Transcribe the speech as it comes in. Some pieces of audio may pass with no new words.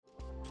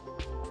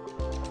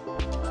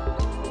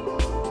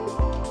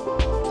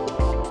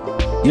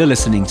You're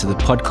listening to the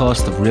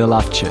podcast of Real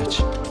Life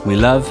Church. We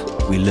love,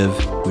 we live,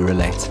 we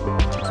relate.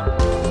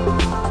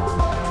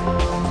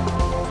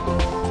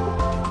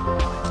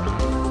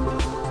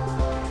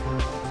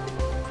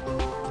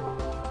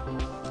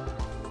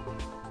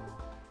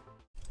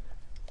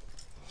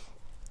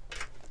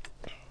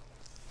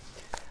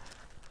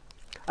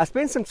 I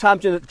spent some time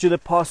during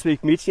the past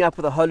week meeting up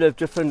with a whole lot of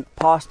different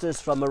pastors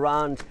from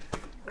around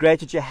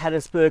Greater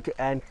Johannesburg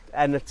and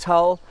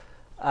Natal.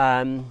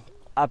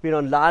 I've been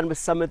online with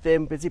some of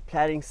them, busy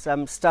planning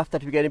some stuff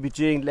that we're going to be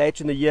doing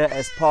later in the year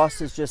as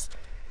pastors, just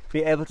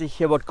be able to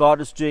hear what God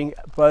is doing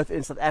both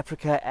in South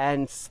Africa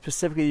and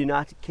specifically the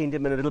United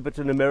Kingdom and a little bit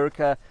in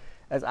America,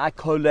 as I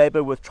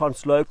co-labor with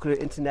translocal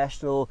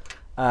international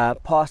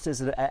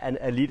pastors and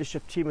a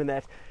leadership team in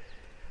that.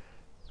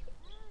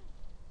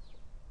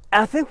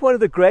 I think one of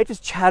the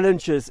greatest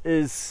challenges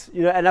is,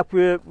 and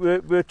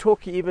we're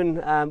talking even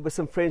with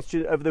some friends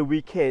over the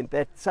weekend,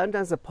 that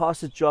sometimes a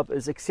pastor's job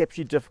is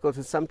exceptionally difficult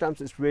and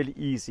sometimes it's really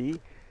easy.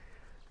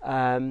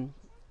 I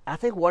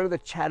think one of the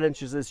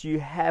challenges is you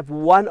have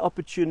one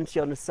opportunity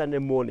on a Sunday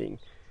morning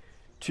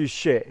to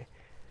share.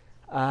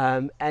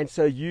 And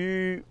so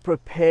you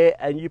prepare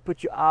and you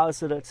put your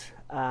hours in it.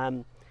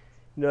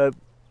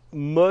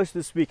 Most of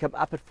this week I'm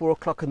up at 4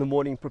 o'clock in the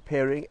morning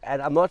preparing,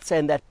 and I'm not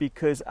saying that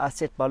because I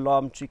set my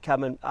alarm to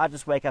come and I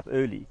just wake up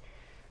early.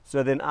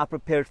 So then I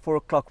prepare at 4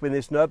 o'clock when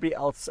there's nobody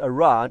else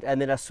around, and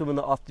then I swim in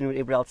the afternoon when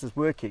everybody else is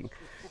working,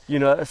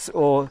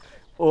 or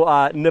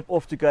I nip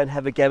off to go and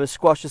have a game of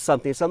squash or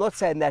something. So I'm not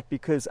saying that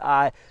because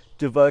I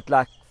devote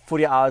like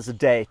 40 hours a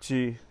day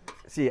to,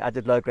 I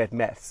did low grade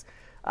maths.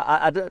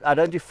 I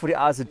don't do 40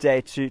 hours a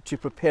day to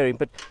preparing,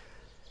 but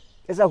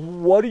it's like,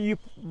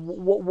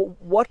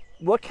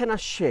 what can I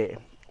share?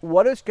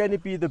 What is going to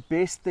be the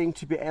best thing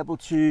to be able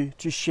to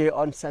share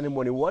on Sunday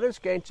morning? What is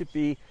going to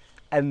be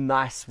a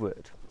nice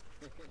word?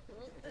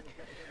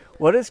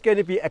 What is going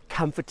to be a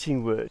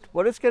comforting word?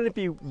 What is going to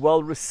be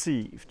well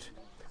received?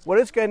 What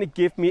is going to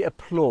give me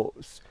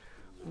applause?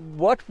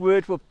 What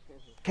word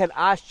can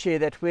I share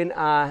that when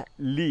I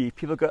leave,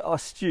 people go, "Oh,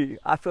 Stu,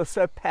 I feel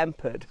so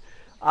pampered.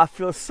 I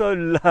feel so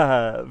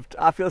loved.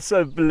 I feel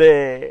so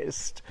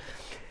blessed."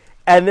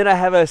 And then I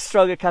have a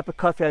stronger cup of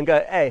coffee and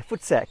go, "Hey,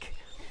 footsack."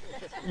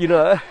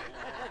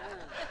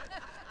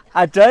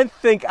 I don't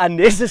think I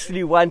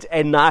necessarily want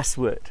a nice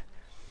word.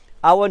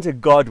 I want a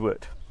God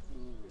word.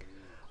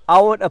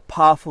 I want a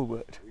powerful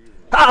word.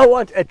 I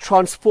want a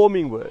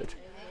transforming word.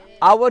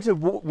 I want a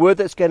word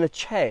that's going to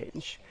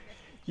change.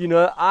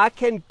 I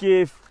can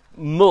give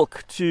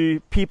milk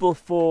to people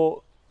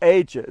for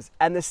ages.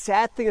 And the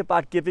sad thing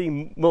about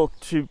giving milk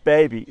to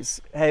babies,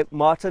 hey,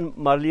 Martin,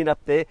 Marlene up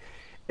there,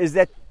 is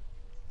that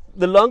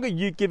the longer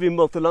you give him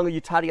milk, the longer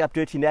you tidy up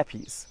dirty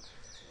nappies.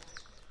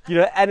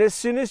 And as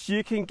soon as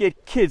you can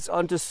get kids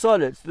onto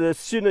solids, the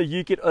sooner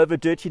you get over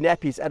dirty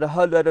nappies and a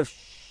whole load of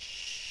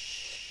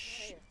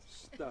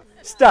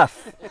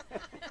stuff.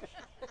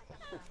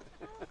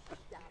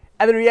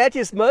 And the reality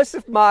is most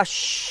of my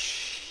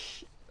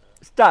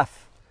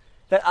stuff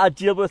that I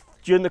deal with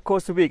during the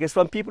course of the week is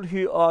from people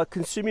who are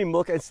consuming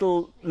milk and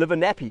still live in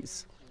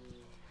nappies.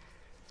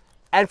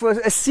 And for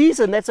a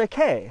season, that's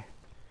okay.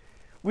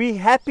 We're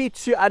happy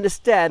to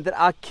understand that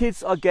our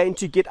kids are going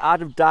to get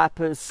out of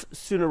diapers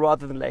sooner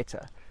rather than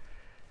later.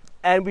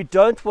 And we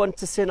don't want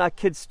to send our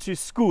kids to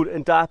school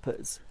in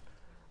diapers.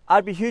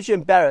 I'd be hugely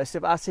embarrassed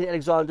if I sent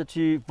Alexander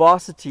to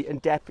varsity in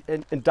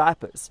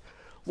diapers.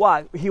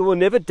 Why? He will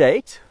never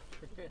date,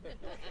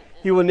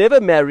 he will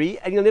never marry,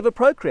 and he'll never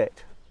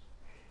procreate.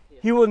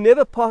 He will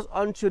never pass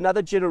on to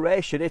another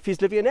generation if he's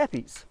living in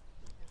nappies.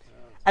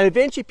 And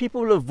eventually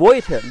people will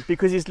avoid him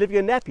because he's living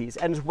in nappies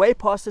and it's way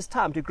past his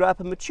time to grow up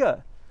and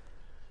mature.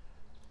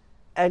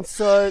 And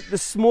so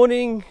this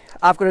morning,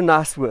 I've got a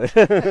nice word.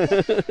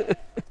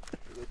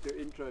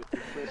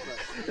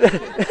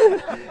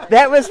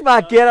 That was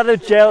my get out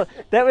of jail.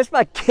 That was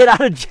my get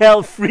out of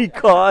jail free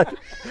card.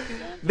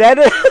 That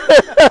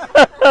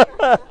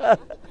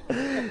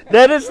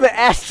is the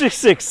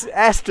asterisk.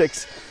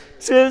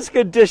 Terms,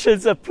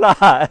 conditions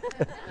apply.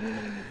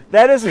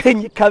 That is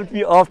when you come to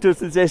me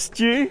afterwards and say,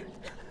 "Stu,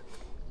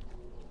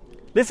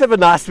 let's have a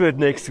nice word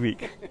next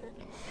week."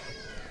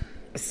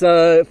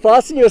 So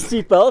fasten your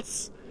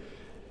seatbelts.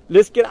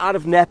 Let's get out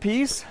of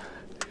nappies.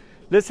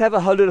 Let's have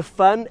a whole lot of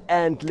fun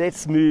and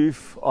let's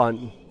move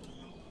on.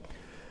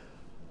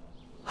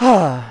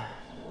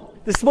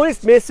 This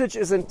morning's message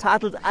is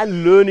entitled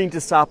Unlearning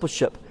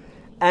Discipleship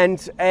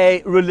and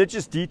a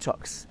Religious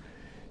Detox.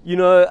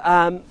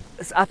 I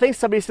think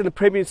somebody said in the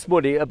premier this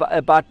morning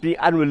about being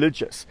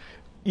unreligious.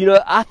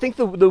 I think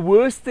the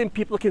worst thing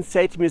people can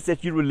say to me is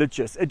that you're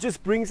religious. It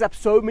just brings up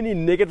so many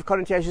negative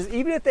connotations.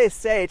 Even if they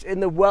say it in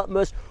the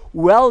most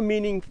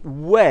well-meaning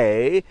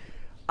way,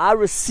 I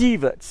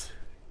receive it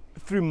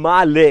through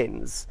my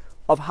lens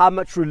of how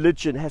much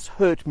religion has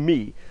hurt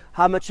me,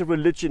 how much of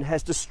religion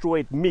has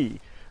destroyed me,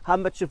 how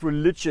much of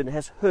religion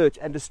has hurt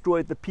and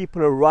destroyed the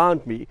people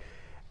around me.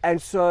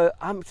 And so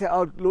I'm saying,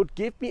 "Oh Lord,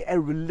 give me a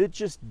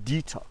religious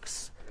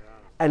detox."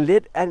 And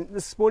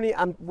this morning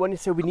I'm wanting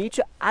to say we need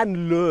to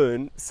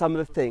unlearn some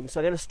of the things.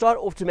 So I'm going to start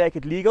off to make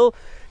it legal.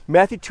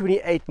 Matthew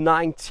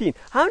 28:19.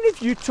 How many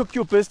of you took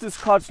your business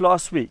cards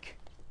last week?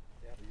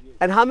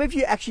 And how many of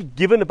you actually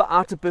given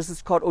out a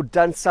business card or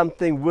done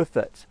something with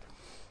it?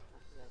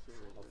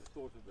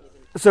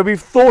 So we've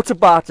thought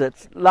about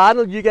it.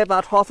 Lionel, you gave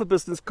out half a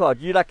business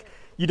card. You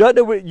don't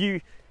know what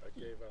you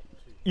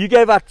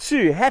gave out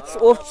 2. Hats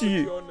off to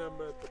you.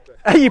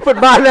 You put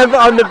my number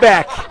on the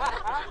back.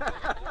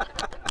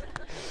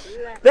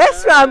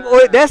 That's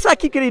why I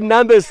keep getting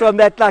numbers from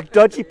that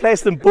dodgy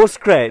place in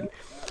Boskrane.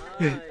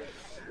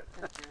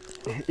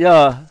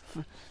 Yeah.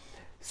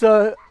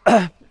 So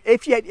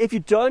if you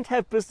don't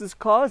have business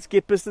cards,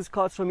 get business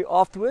cards from me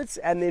afterwards,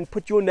 and then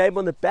put your name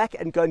on the back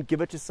and go and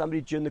give it to somebody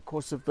during the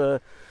course of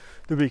the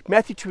week.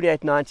 Matthew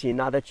 28:19.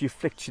 Now that you've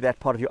flicked to that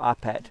part of your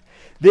iPad,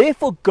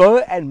 therefore go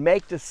and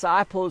make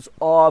disciples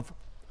of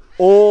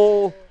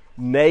all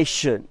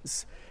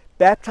nations,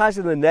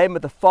 baptizing in the name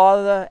of the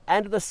Father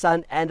and of the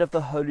Son and of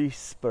the Holy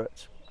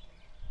Spirit.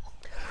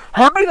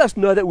 How many of us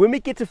know that when we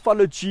get to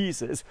follow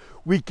Jesus,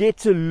 we get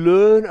to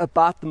learn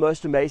about the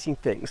most amazing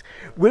things?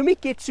 When we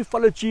get to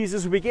follow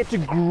Jesus, we get to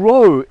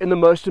grow in the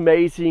most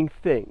amazing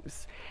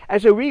things.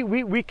 And so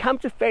we come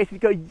to faith, we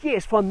go,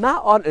 yes, from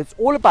now on, it's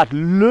all about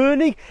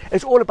learning,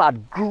 it's all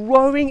about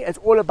growing, it's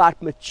all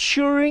about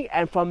maturing,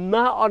 and from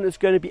now on, it's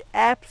going to be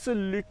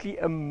absolutely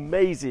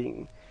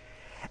amazing.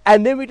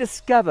 And then we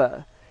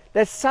discover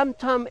that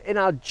sometime in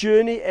our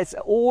journey, it's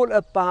all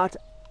about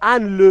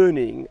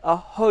unlearning a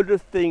whole lot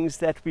of things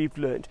that we've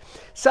learned.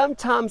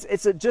 Sometimes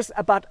it's just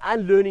about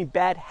unlearning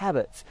bad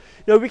habits.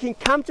 We can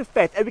come to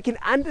faith and we can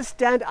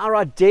understand our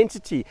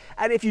identity.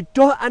 And if you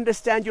don't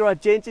understand your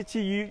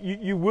identity,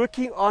 you're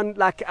working on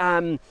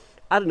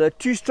I don't know,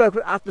 2-stroke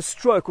without the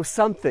stroke or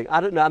something.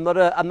 I don't know. I'm not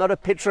a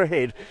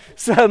petrolhead,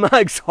 so my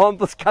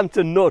examples come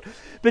to naught.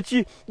 But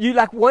you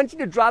wanting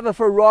to drive a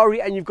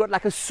Ferrari and you've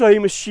got a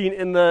sewing machine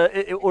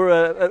or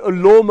a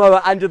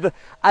lawnmower under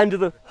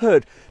the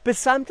hood. But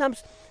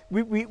sometimes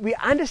we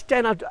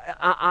understand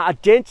our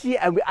identity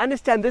and we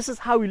understand this is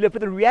how we live.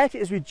 But the reality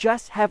is we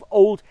just have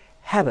old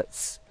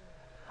habits.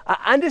 I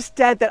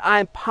understand that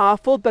I am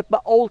powerful, but my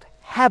old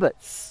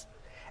habits.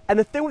 And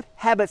the thing with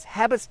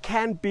habits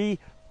can be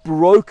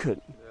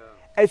broken.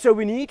 And so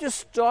we need to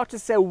start to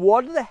say,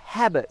 what are the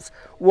habits?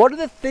 What are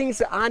the things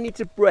that I need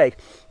to break?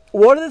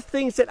 What are the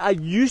things that I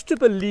used to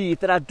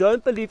believe that I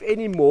don't believe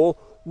anymore?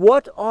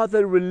 What are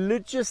the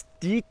religious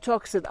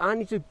detox that I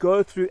need to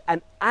go through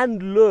and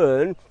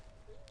unlearn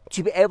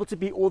to be able to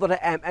be all that I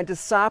am? And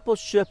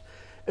discipleship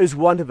is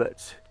one of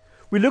it.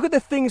 We look at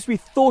the things we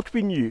thought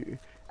we knew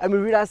and we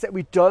realize that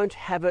we don't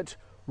have it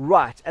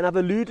right. And I've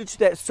alluded to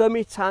that so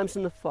many times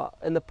in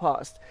the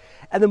past.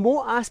 And the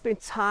more I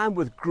spend time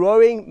with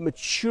growing,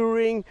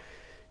 maturing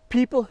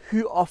people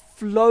who are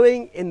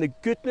flowing in the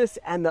goodness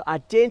and the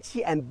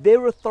identity and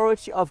their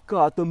authority of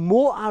God, the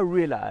more I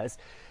realize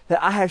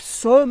that I have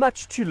so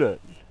much to learn.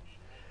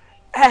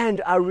 And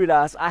I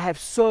realize I have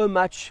so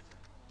much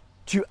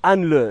to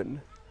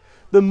unlearn.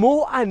 The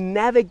more I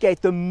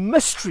navigate the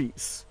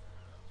mysteries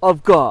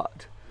of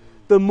God,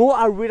 the more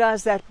I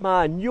realize that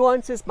my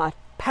nuances, my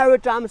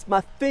paradigms,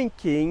 my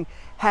thinking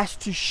has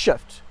to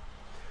shift.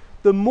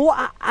 The more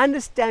I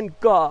understand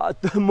God,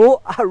 the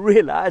more I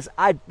realize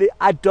I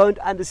don't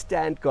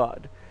understand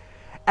God.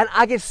 And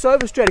I get so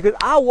frustrated because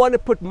I want to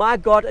put my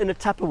God in a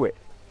Tupperware.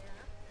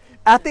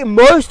 I think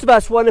most of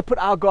us want to put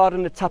our God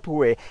in a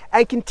Tupperware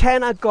and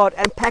contain our God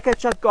and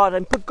package our God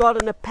and put God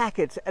in a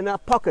packet in our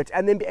pocket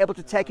and then be able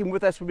to take him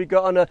with us when we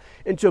go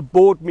into a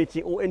board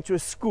meeting or into a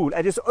school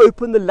and just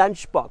open the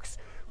lunchbox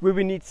where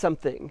we need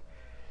something.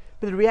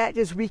 But the reality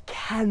is we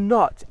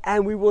cannot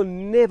and we will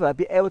never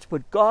be able to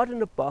put God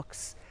in a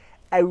box,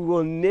 and we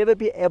will never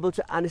be able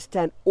to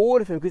understand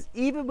all of him, because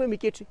even when we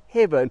get to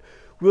heaven,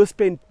 we'll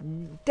spend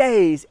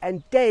days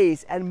and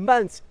days and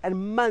months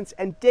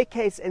and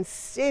decades and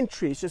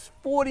centuries just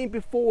falling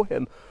before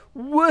him,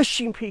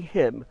 worshiping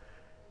him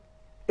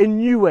in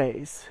new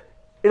ways.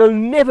 It'll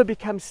never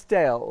become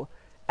stale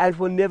and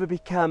will never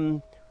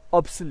become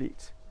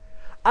obsolete.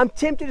 I'm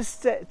tempted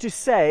to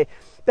say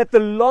that the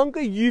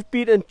longer you've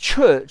been in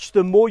church,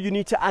 the more you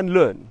need to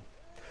unlearn.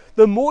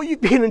 The more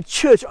you've been in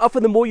church,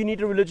 often the more you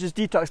need a religious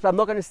detox. But I'm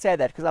not going to say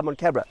that because I'm on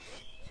camera.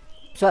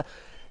 But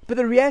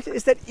the reality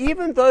is that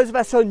even those of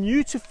us who are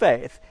new to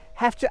faith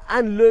have to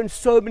unlearn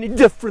so many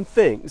different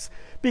things.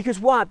 Because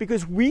why?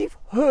 Because we've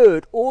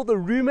heard all the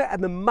rumor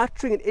and the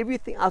muttering and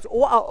everything else,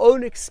 all our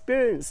own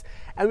experience.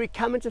 And we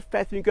come into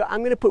faith and we go, I'm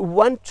going to put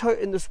one toe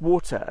in this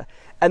water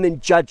and then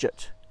judge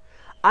it.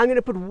 I'm going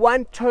to put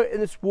one toe in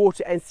this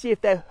water and see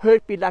if they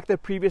hurt me like the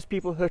previous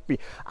people hurt me.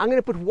 I'm going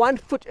to put one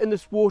foot in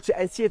this water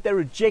and see if they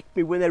reject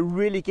me when they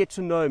really get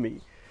to know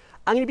me.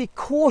 I'm going to be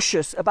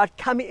cautious about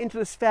coming into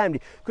this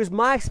family, because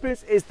my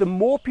experience is the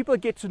more people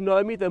get to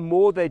know me, the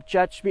more they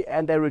judge me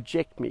and they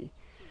reject me.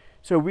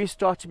 So we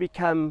start to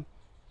become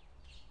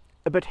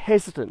a bit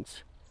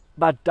hesitant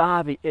about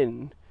diving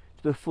in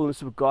to the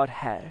fullness of what God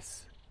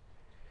has.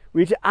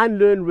 We need to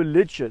unlearn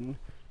religion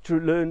to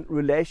learn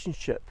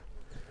relationship.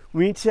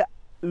 We need to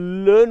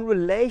learn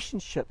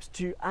relationships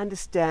to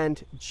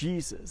understand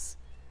Jesus.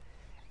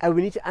 And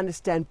we need to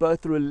understand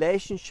both the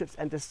relationships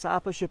and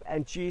discipleship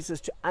and Jesus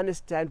to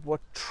understand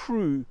what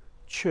true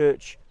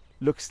church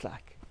looks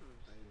like.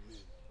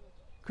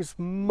 Because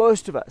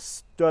most of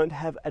us don't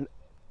have an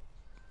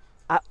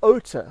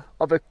iota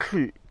of a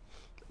clue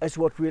as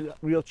to what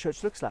real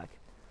church looks like.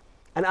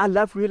 And I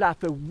love Real Life,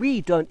 but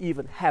we don't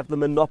even have the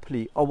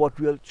monopoly of what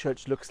real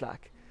church looks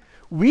like.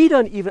 We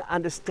don't even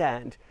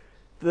understand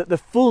the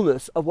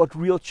fullness of what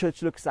real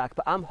church looks like.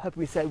 But I'm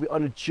hoping we say we're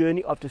on a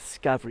journey of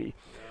discovery.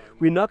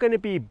 We're not going to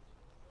be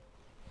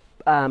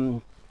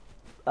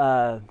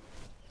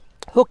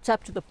hooked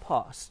up to the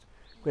past.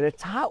 We're going to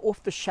tie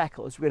off the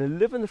shackles. We're going to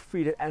live in the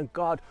freedom. And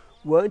God,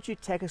 won't you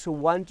take us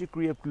from one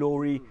degree of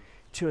glory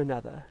to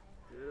another?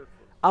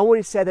 I want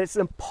to say that it's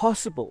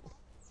impossible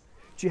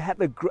to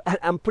have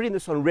I'm putting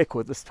this on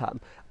record this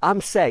time.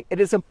 I'm saying it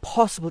is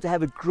impossible to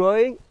have a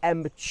growing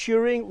and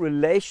maturing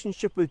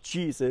relationship with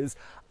Jesus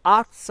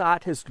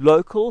outside his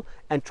local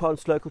and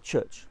translocal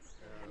church.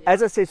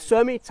 As I said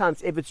so many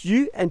times, if it's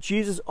you and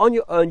Jesus on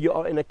your own, you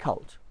are in a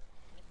cult.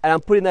 And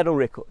I'm putting that on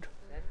record.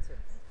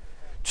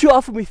 Too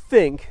often we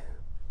think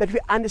that we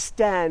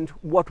understand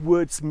what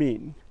words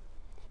mean.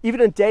 Even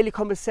in daily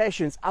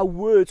conversations, our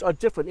words are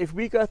different. If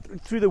we go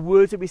through the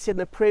words that we said in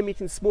the prayer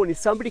meeting this morning,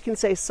 somebody can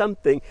say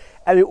something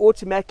and we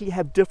automatically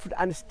have different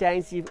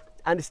understanding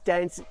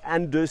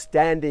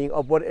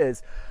of what it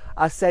is.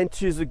 I was saying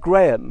to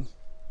Graham,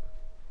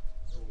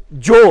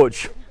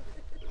 George.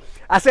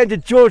 I said to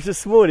George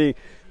this morning,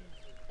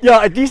 yeah,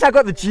 at least I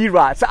got the G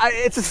right. So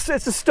it's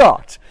a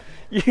start,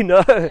 you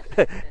know.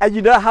 And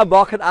you know how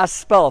Mark and I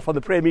spell from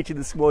the prayer meeting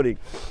this morning.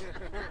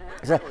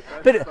 So,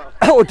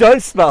 or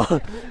don't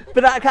spell.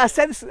 But I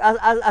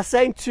was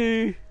saying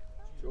to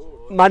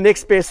my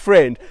next best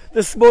friend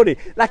this morning,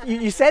 like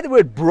you say the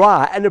word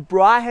braai, and a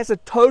braai has a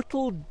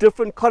total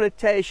different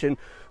connotation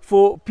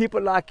for people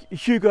like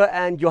Hugo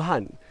and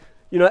Johan.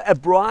 You know, a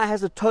braai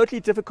has a totally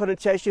different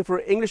connotation for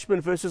an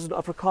Englishman versus an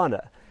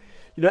Afrikaner.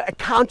 You know,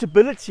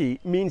 accountability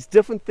means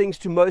different things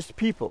to most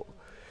people.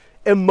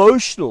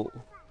 Emotional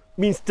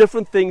means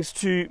different things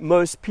to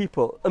most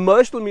people.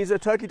 Emotional means a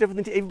totally different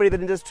thing to everybody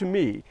than it does to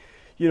me.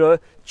 You know,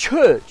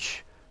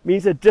 church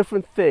means a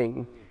different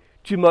thing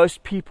to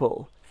most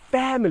people.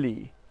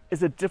 Family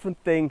is a different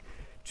thing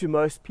to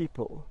most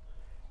people.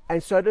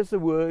 And so does the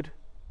word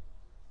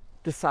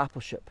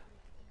discipleship.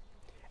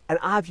 And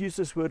I've used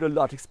this word a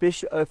lot,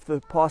 especially over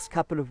the past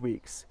couple of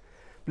weeks.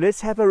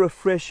 Let's have a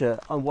refresher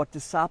on what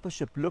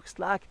discipleship looks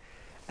like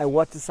and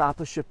what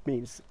discipleship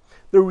means.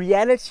 The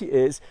reality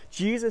is,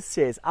 Jesus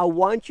says, I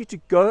want you to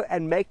go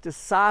and make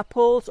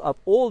disciples of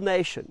all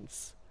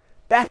nations,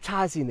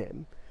 baptizing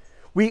them.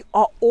 We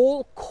are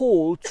all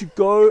called to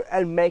go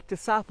and make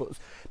disciples.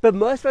 But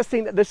most of us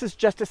think that this is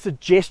just a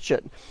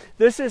suggestion.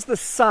 This is the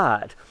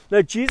side.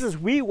 No, Jesus,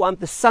 we want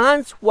the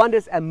signs,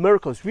 wonders, and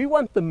miracles. We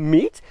want the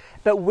meat.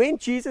 But when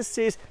Jesus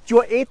says, do you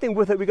want anything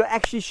with it? We go,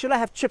 actually, should I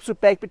have chips with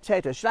baked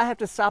potatoes? Should I have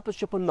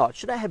discipleship or not?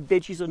 Should I have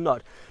veggies or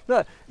not?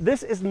 No,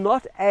 this is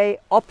not an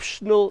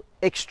optional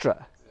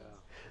extra.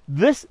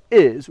 This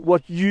is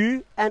what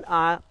you and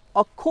I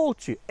are called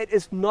to. It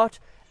is not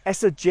a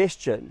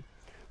suggestion.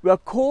 We are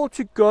called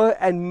to go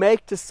and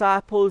make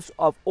disciples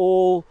of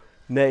all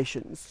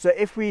nations. So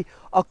if we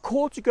are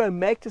called to go and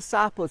make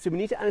disciples, then we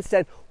need to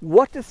understand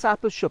what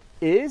discipleship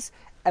is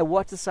and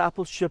what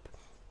discipleship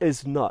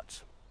is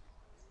not.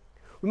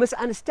 We must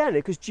understand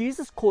it because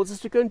Jesus calls us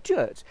to go and do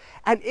it.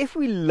 And if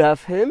we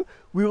love him,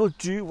 we will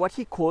do what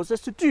he calls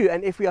us to do.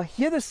 And if we are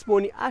here this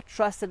morning, I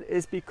trust that it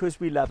is because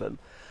we love him.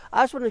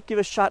 I just want to give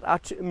a shout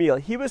out to Emil.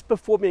 He was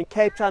performing in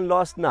Cape Town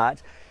last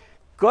night,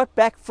 got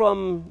back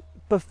from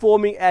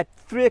performing at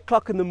 3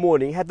 o'clock in the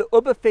morning, had the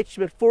Uber fetch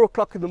him at 4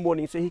 o'clock in the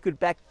morning so he could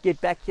get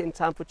back here in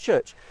time for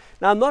church.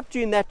 Now, I'm not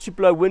doing that to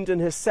blow wind in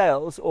his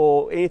sails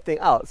or anything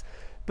else,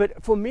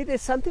 but for me,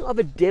 there's something of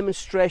a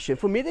demonstration.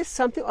 For me, there's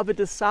something of a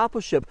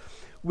discipleship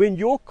when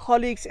your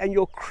colleagues and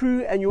your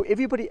crew and your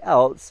everybody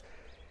else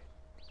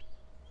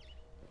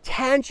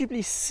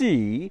tangibly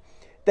see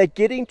that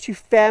getting to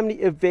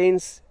family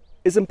events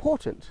is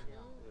important.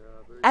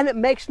 And it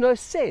makes no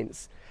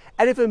sense.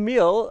 And if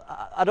Emil,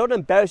 I don't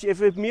embarrass you,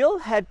 if Emil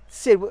had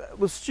said,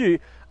 well, Stu,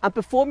 I'm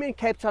performing in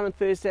Cape Town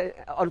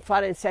on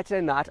Friday and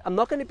Saturday night, I'm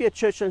not going to be at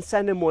church on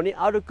Sunday morning,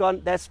 I would have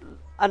gone, that's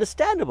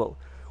understandable.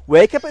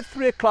 Wake up at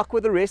 3 o'clock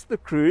with the rest of the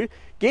crew,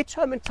 get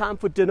home in time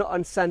for dinner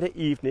on Sunday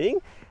evening,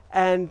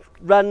 and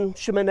run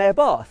Shemane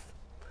bath.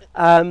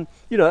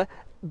 You know,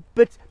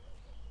 but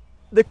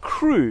the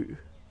crew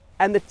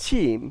and the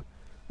team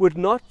would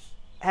not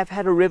have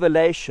had a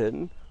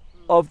revelation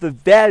of the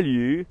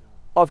value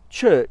of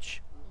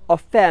church,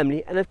 of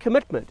family, and of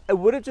commitment. It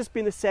would have just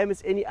been the same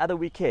as any other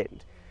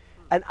weekend.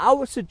 And I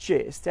would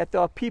suggest that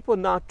there are people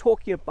now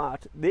talking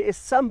about there is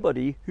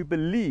somebody who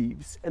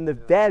believes in the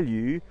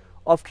value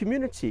of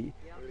community.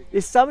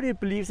 There's somebody who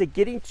believes that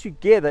getting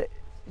together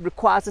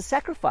requires a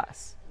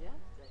sacrifice.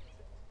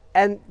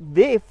 And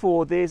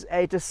therefore, there's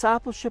a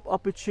discipleship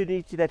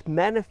opportunity that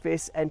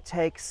manifests and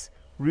takes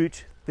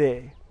root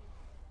there.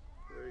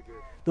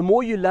 the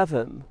more you love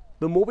him,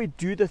 the more we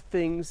do the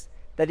things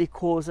that he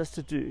calls us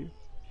to do.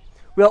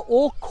 We are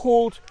all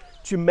called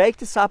to make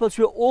disciples.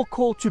 We are all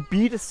called to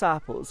be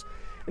disciples.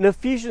 In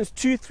Ephesians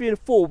 2, 3, and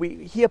 4,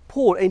 we hear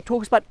Paul, and he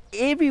talks about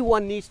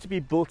everyone needs to be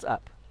built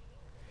up.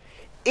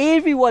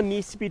 Everyone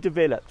needs to be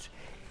developed.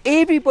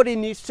 Everybody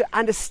needs to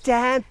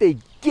understand their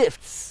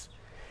gifts.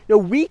 You know,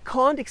 we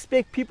can't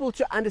expect people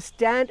to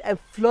understand and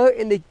flow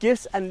in their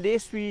gifts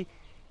unless we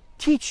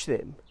teach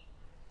them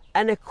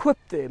and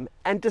equip them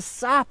and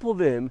disciple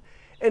them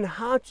in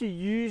how to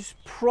use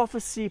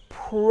prophecy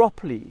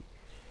properly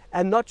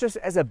and not just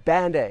as a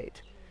band-aid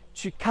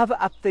to cover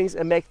up things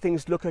and make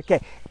things look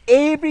okay.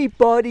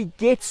 Everybody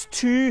gets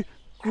to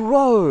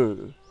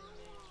grow.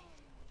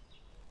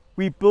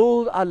 We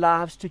build our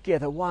lives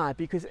together. Why?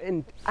 Because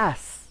in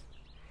us,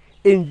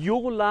 in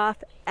your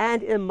life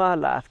and in my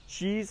life,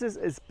 Jesus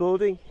is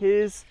building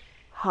his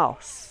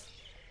house.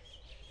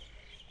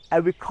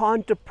 And we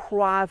can't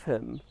deprive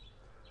him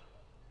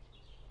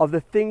of the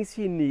things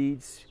he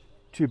needs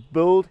to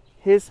build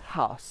his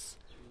house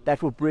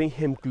that will bring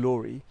him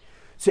glory.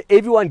 So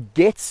everyone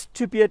gets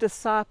to be a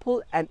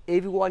disciple and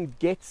everyone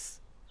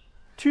gets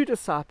to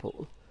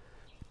disciple.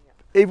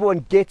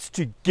 Everyone gets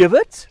to give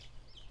it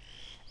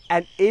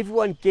and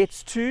everyone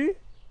gets to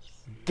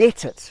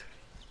get it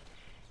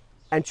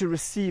and to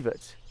receive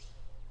it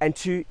and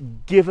to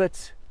give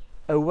it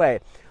away.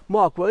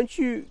 Mark, won't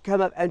you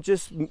come up and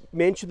just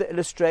mention the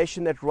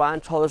illustration that Ryan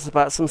told us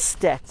about some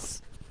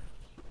stats?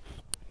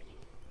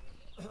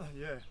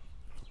 Yeah.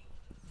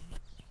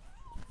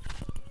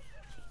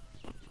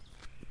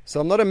 So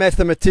I'm not a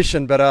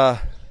mathematician, but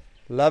I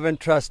love and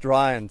trust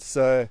Ryan.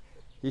 So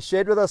he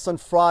shared with us on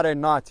Friday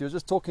night. He was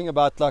just talking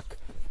about, like,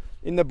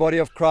 in the body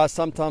of Christ,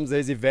 sometimes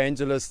there's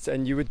evangelists,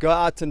 and you would go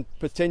out and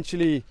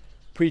potentially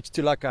preach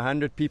to like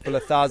 100 people,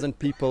 1,000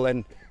 people,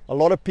 and a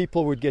lot of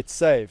people would get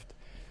saved.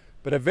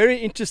 But a very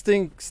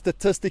interesting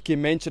statistic he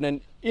mentioned,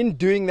 and in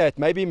doing that,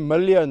 maybe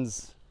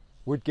millions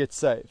would get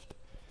saved.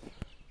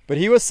 But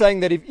he was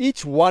saying that if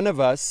each one of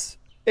us,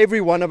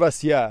 every one of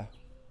us here,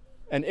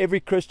 and every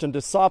Christian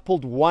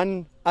discipled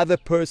one other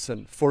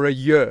person for a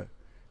year,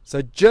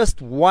 so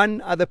just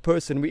one other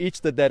person, we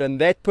each did that, and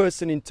that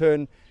person in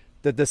turn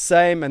did the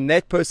same, and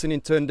that person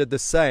in turn did the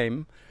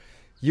same,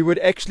 you would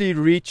actually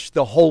reach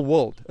the whole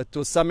world. It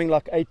was something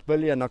like 8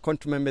 billion, I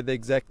can't remember the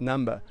exact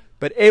number.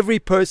 But every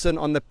person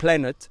on the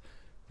planet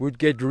would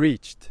get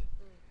reached.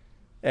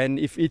 And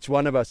if each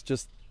one of us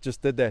just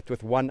did that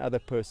with one other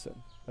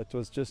person, it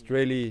was just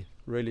really,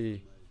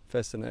 really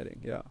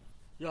fascinating. Yeah.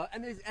 Yeah,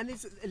 and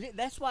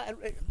that's why,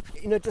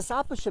 you know,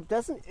 discipleship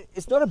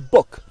it's not a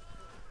book.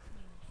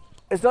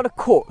 It's not a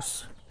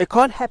course. It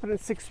can't happen in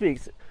 6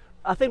 weeks.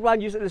 I think Ryan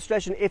used an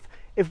illustration.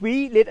 If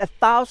we led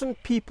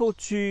 1,000 people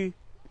to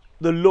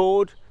the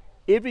Lord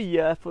every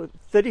year for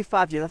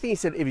 35 years, I think he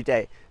said every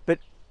day, but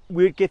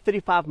we'd get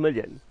 35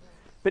 million.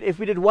 But if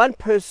we did one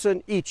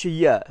person each a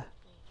year,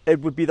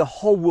 it would be the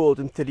whole world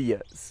in 30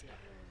 years.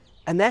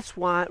 And that's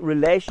why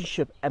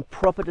relationship and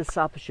proper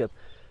discipleship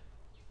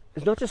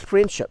is not just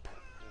friendship.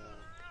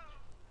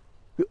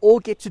 We all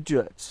get to do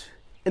it.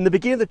 In the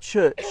beginning of the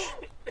church,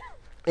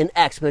 in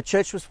Acts, when the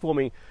church was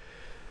forming,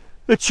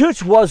 the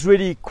church was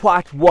really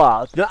quite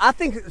wild. You know, I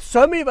think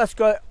so many of us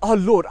go, oh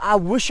Lord, I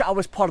wish I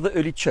was part of the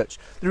early church.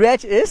 The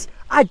reality is,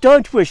 I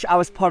don't wish I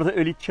was part of the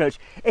early church.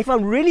 If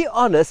I'm really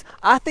honest,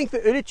 I think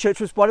the early church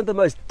was one of the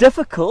most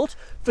difficult,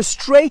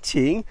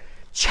 frustrating,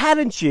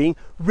 challenging,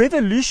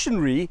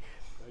 revolutionary,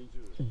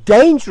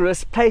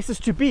 dangerous places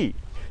to be.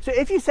 So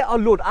if you say, oh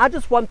Lord, I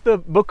just want the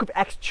book of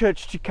Acts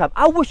church to come.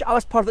 I wish I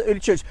was part of the early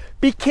church.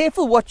 Be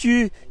careful what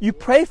you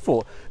pray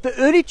for. The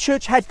early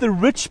church had the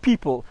rich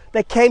people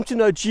that came to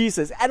know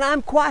Jesus. And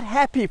I'm quite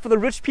happy for the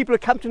rich people who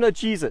come to know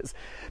Jesus.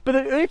 But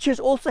the early church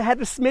also had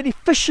the smelly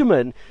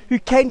fishermen who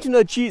came to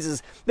know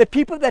Jesus. The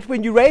people that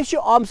when you raise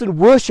your arms in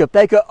worship,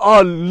 they go,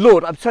 oh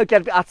Lord, I'm so glad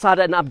to be outside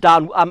and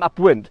I'm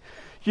upwind.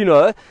 You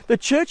know, the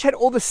church had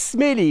all the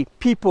smelly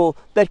people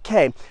that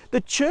came.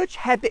 The church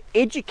had the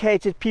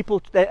educated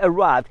people that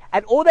arrived,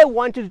 and all they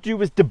wanted to do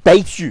was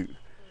debate you.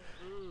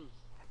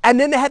 And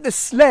then they had the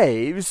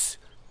slaves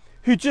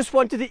who just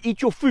wanted to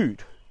eat your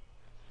food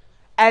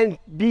and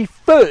be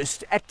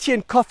first at tea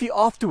and coffee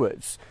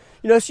afterwards.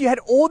 You know, so you had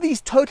all these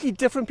totally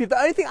different people.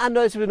 The only thing I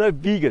know is there were no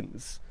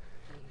vegans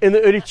in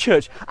the early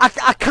church. I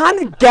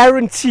kind of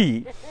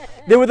guarantee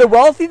there were the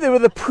wealthy, there were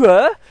the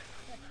poor,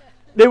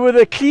 they were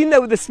the clean, they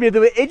were the smear, they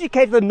were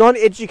educated, the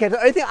non-educated. The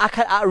only thing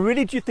I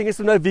really do think is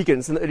there were no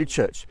vegans in the early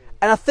church.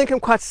 And I think I'm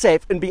quite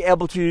safe in being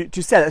able to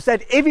say that. So I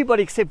had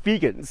everybody except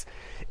vegans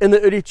in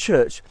the early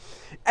church.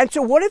 And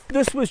so what if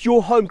this was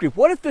your home group?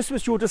 What if this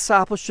was your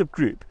discipleship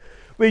group?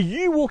 Where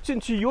you walked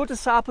into your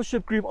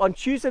discipleship group on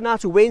Tuesday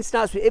nights or Wednesday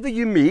nights, wherever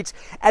you meet,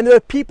 and there were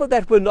people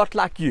that were not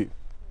like you.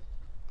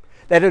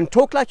 They didn't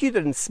talk like you, they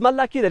didn't smell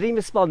like you, they didn't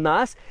even smell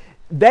nice.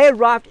 They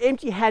arrived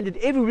empty-handed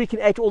every week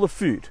and ate all the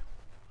food.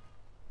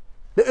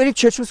 The early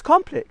church was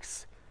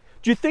complex.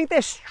 Do you think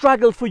they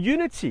struggled for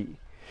unity?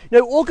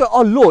 All go,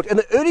 oh Lord. In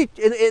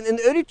the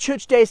early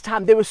church days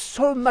time, there was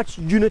so much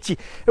unity.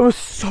 It was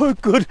so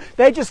good.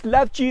 They just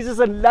loved Jesus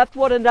and loved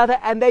one another,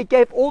 and they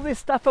gave all their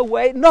stuff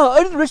away. No,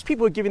 only the rich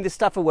people were giving their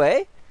stuff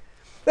away.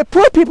 The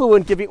poor people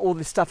weren't giving all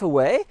this stuff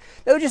away.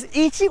 They were just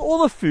eating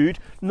all the food,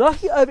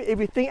 knocking over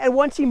everything, and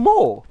wanting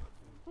more.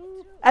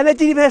 And they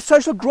didn't even have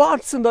social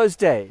grants in those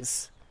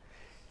days.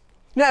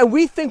 And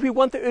we think we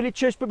want the early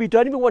church, but we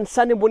don't even want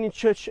Sunday morning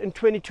church in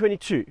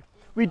 2022.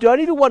 We don't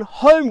even want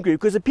home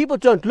group, because the people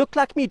don't look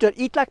like me, don't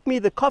eat like me,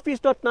 the coffee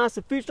is not nice,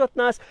 the food's not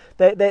nice,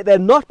 they're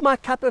not my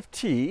cup of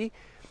tea,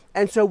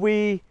 and so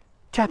we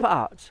tap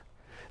out.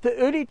 The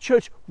early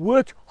church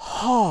worked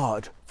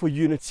hard for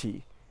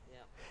unity.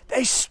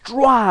 They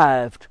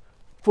strived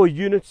for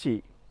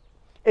unity.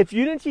 If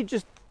unity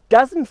just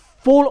doesn't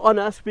fall on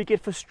us, we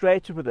get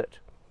frustrated with it.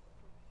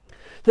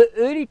 The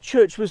early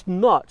church was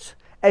not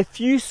a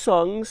few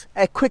songs,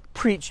 a quick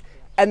preach,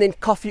 and then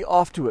coffee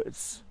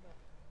afterwards.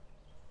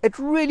 It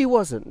really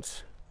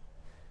wasn't.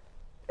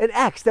 In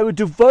Acts, they were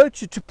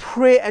devoted to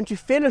prayer and to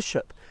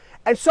fellowship.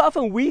 And so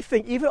often we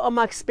think, even on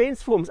my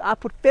expense forms, I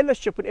put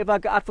fellowship whenever I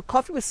go out for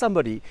coffee with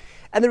somebody.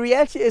 And the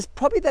reality is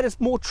probably that is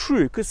more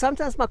true, because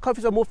sometimes my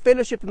coffees are more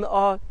fellowship than they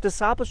are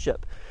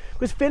discipleship.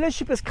 Because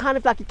fellowship is kind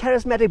of like a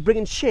charismatic bring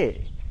and share.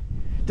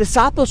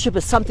 Discipleship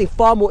is something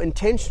far more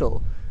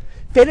intentional.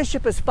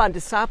 Fellowship is fun.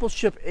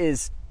 Discipleship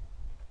is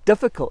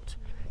difficult.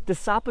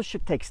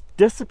 Discipleship takes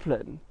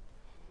discipline.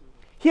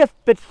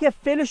 But here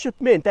fellowship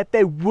meant that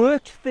they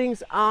worked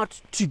things out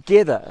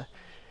together.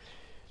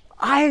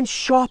 Iron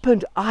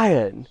sharpened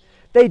iron.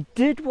 They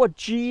did what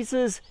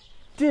Jesus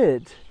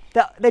did.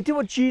 They did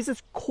what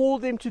Jesus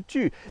called them to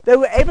do. They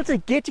were able to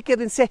get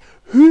together and say,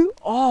 who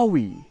are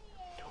we?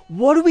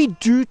 What do we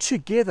do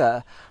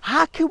together?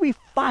 How can we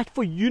fight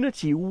for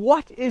unity?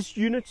 What is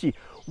unity?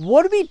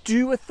 What do we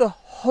do with the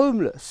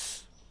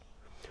homeless?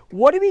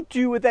 What do we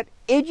do with that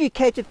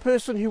educated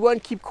person who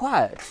won't keep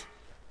quiet?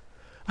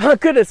 Oh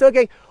goodness,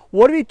 okay.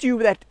 What do we do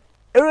with that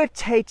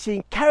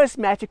irritating,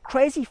 charismatic,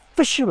 crazy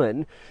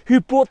fisherman who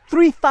brought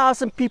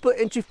 3,000 people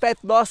into faith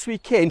last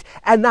weekend,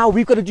 and now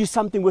we've got to do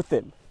something with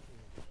them?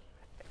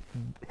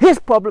 His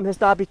problem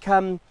has now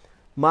become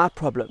my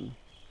problem.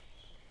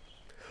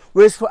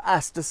 Whereas for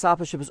us,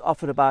 discipleship is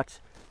often about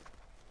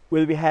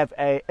whether we have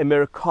a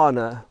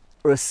Americana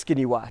or a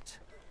skinny white.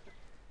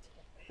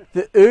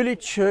 The early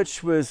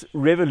church was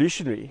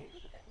revolutionary.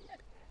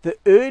 The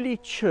early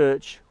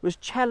church was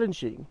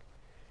challenging.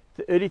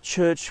 The early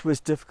church was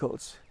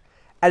difficult.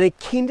 And in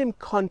kingdom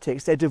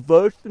context, they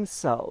devoted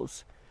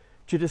themselves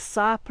to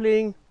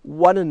discipling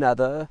one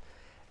another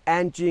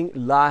and doing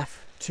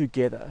life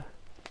together.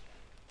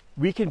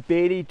 We can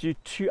barely do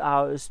 2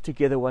 hours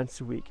together once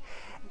a week.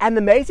 And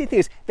the amazing thing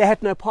is, they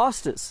had no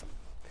pastors.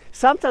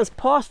 Sometimes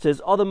pastors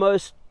are the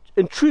most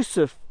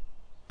intrusive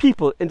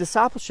people in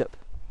discipleship,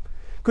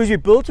 because we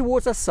build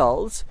towards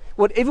ourselves.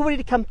 We want everybody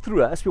to come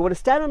through us. We want to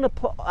stand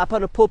up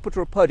on a pulpit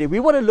or a podium. We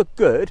want to look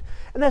good,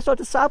 and that's not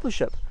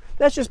discipleship.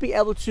 That's just being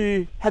able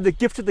to have the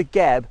gift of the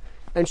gab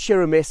and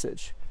share a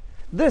message.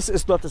 This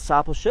is not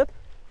discipleship.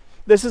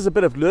 This is a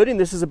bit of learning.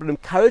 This is a bit of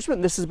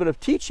encouragement. This is a bit of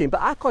teaching.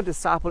 But I can't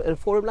disciple in a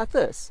forum like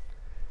this.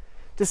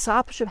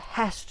 Discipleship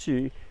has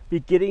to be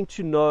getting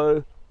to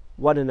know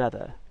one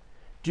another,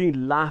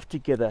 doing life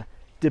together,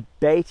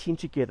 debating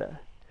together.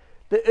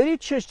 The early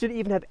church didn't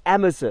even have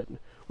Amazon,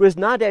 whereas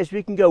nowadays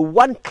we can go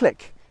one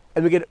click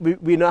and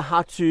we know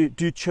how to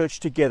do church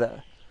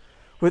together.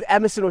 With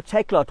Amazon or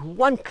Takealot,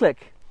 one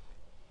click,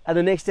 and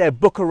the next day a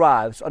book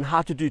arrives on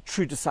how to do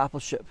true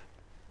discipleship.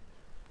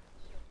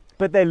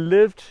 But they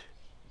lived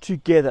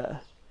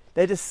together.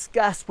 They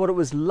discussed what it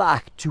was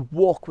like to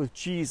walk with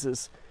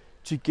Jesus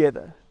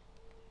together.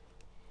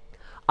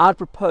 I'd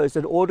propose that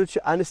in order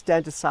to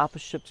understand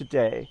discipleship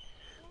today,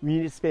 we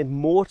need to spend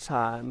more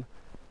time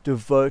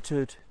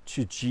devoted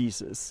to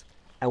Jesus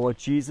and what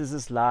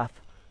Jesus' life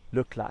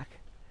looked like.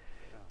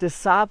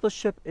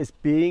 Discipleship is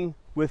being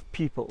with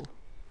people.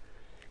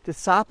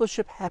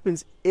 Discipleship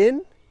happens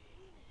in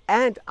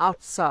and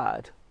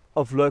outside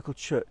of local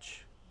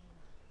church.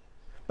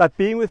 But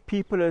being with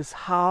people is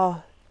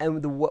how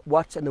and the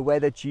what and the way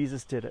that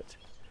Jesus did it.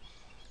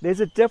 There's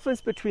a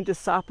difference between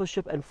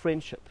discipleship and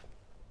friendship.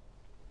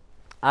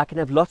 I can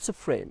have lots of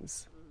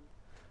friends.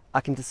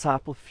 I can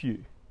disciple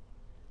few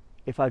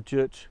if I do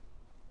it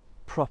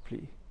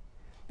properly.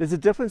 There's a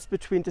difference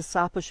between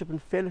discipleship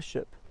and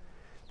fellowship.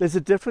 There's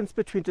a difference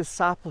between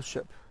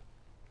discipleship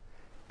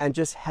and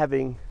just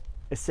having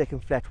a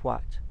second flat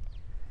white.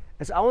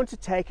 And so I want to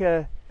take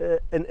an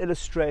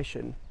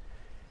illustration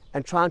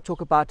and try and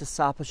talk about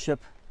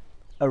discipleship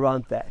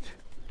around that.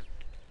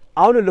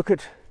 I want to look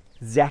at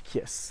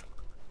Zacchaeus.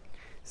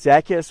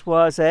 Zacchaeus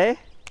was a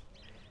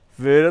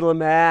very little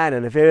man,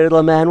 and a very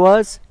little man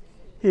was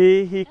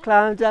he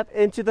climbed up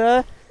into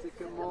the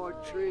sycamore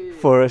tree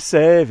for a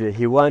savior.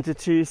 He wanted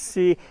to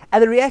see.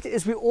 And the reality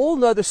is, we all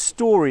know the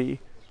story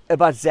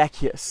about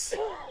Zacchaeus.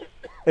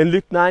 In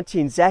Luke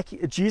 19,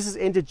 Jesus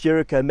entered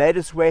Jericho, made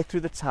his way through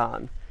the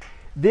town.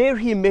 There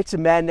he met a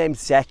man named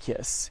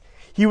Zacchaeus.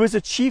 He was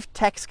a chief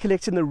tax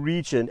collector in the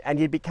region, and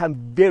he had become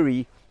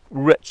very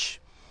rich.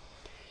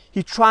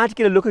 He tried to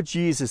get a look at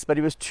Jesus, but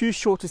he was too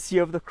short to see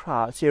over the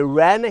crowd. So he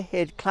ran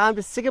ahead, climbed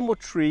a sycamore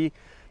tree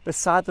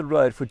beside the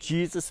road, for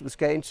Jesus was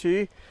going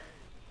to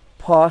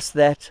pass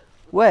that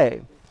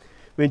way.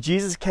 When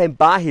Jesus came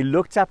by, he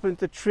looked up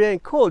into the tree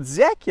and called,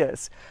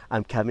 "Zacchaeus,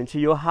 I'm coming to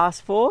your house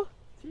for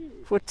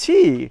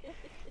tea."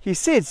 He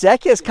said,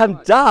 "Zacchaeus,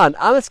 come down.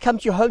 I must come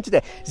to your home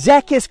today."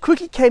 Zacchaeus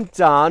quickly came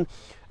down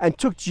and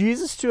took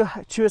Jesus to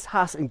his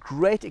house in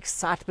great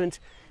excitement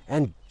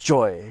and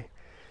joy.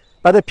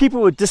 But the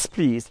people were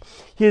displeased.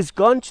 "He has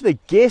gone to the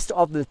guest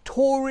of the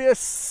notorious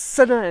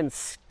sinner and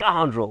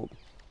scoundrel,"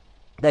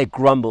 they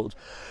grumbled.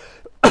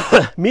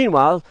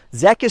 Meanwhile,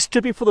 Zacchaeus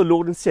stood before the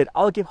Lord and said,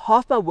 "I'll give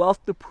half my wealth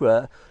to the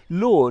poor.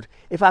 Lord,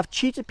 if I've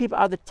cheated people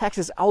out of the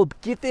taxes, I will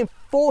give them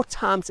 4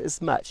 times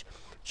as much."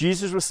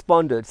 Jesus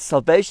responded,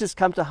 "Salvation has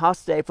come to the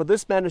house today, for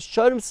this man has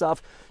shown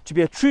himself to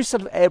be a true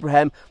son of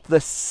Abraham, for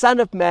the Son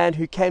of Man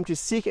who came to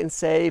seek and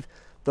save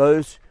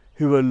those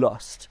who were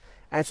lost."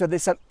 And so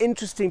there's some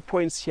interesting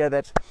points here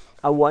that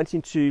I'm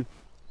wanting to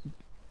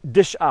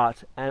dish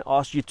out and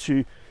ask you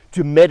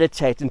to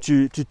meditate and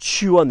to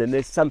chew on them.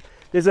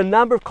 There's a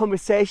number of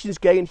conversations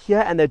going in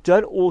here, and they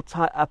don't all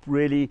tie up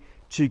really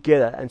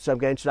together. And so I'm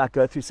going to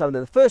go through some of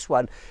them. The first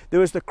one, there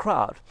was the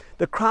crowd.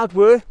 The crowd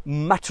were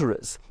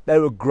mutterers. They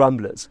were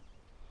grumblers.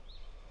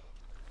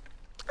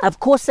 Of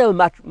course they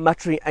were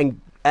muttering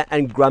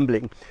and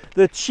grumbling.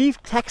 The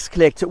chief tax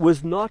collector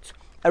was not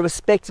a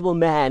respectable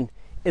man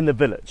in the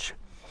village.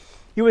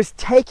 He was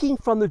taking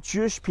from the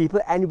Jewish people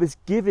and he was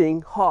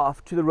giving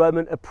half to the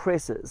Roman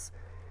oppressors.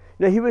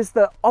 He was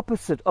the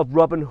opposite of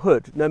Robin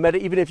Hood, no matter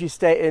even if you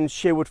stay in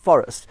Sherwood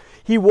Forest.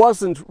 He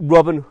wasn't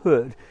Robin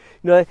Hood.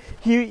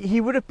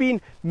 He would have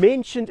been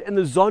mentioned in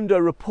the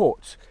Zondo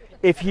report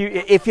if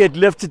he had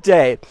lived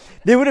today.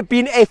 There would have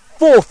been a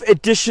 4th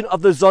edition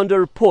of the Zondo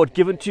report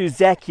given to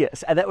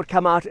Zacchaeus, and that would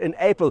come out in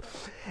April.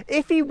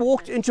 If he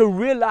walked into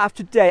real life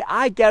today,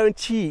 I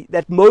guarantee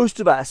that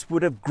most of us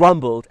would have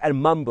grumbled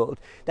and mumbled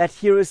that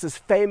here is this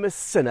famous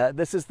sinner,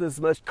 this is this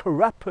most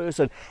corrupt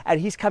person,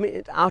 and he's coming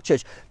into our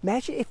church.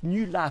 Imagine if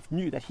New Life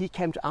knew that he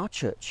came to our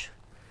church.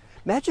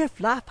 Imagine if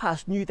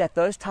Lifehouse knew that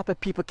those type of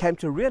people came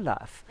to real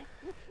life.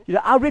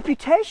 Our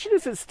reputation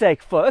is at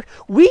stake, folk.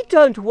 We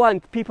don't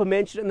want people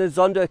mentioned in the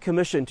Zondo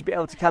Commission to be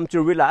able to come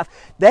to real life.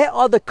 They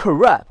are the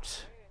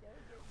corrupt.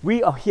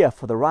 We are here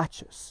for the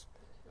righteous.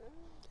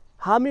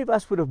 How many of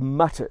us would have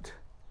muttered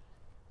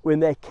when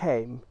they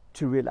came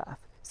to real life?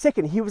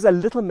 Second, he was a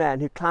little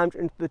man who climbed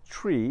into the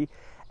tree,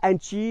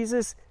 and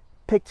Jesus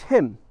picked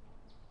him.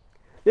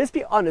 Let's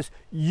be honest,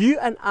 you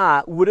and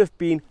I would have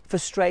been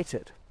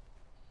frustrated.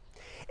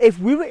 If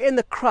we were in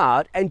the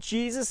crowd and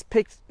Jesus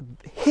picked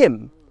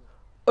him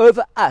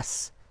over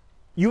us,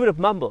 you would have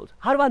mumbled.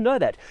 How do I know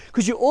that?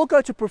 Because you all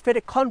go to a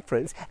prophetic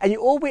conference and you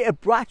all wear a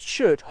bright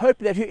shirt,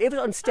 hoping that whoever's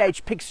on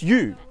stage picks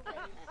you.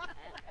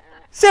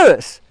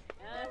 Serious.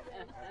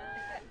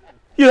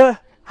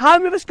 How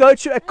many of us go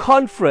to a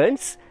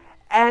conference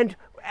and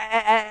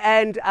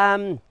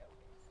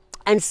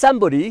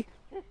somebody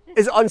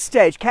is on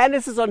stage,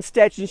 Candace is on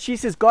stage, and she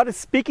says, "God is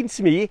speaking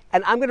to me,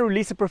 and I'm going to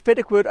release a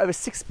prophetic word over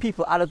 6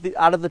 people out of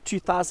the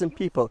 2,000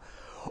 people."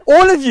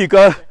 All of you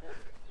go,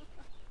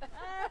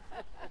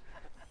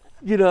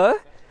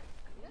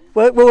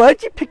 well,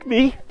 won't you pick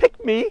me?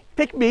 Pick me,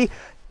 pick me.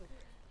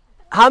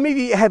 How many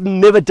of you have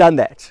never done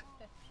that?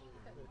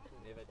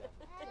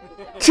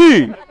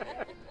 2.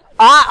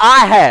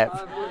 I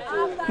have.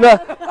 No,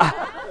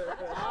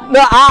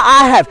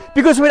 I have.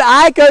 Because when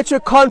I go to a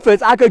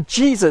conference, I go,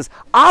 "Jesus,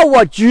 I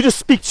want you to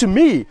speak to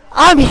me.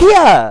 I'm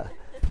here."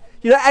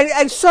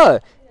 And so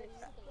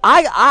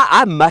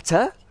I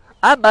mutter.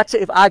 I mutter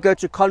if I go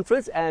to a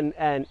conference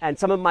and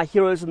some of my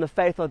heroes in the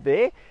faith are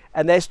there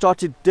and they start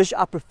to dish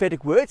out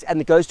prophetic words and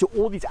it goes to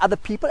all these other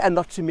people and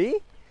not to me.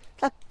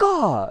 Like,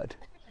 God,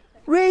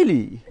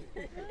 really?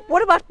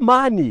 What about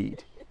my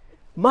need?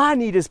 My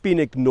need has been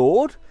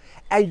ignored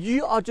and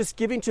you are just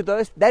giving to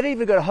those. They don't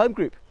even go to home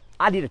group.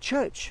 I need a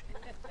church.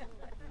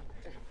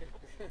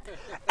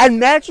 And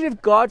imagine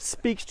if God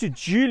speaks to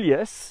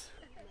Julius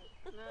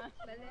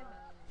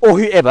or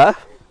whoever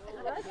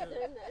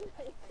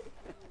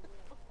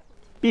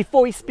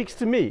before he speaks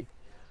to me.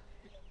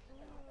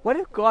 What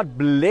if God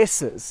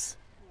blesses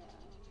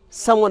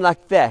someone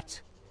like that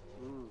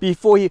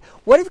before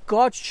what if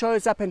God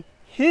shows up in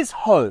his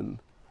home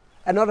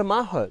and not in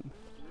my home?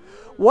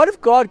 What if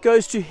God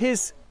goes to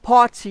his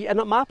party and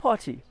not my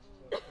party?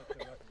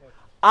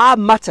 I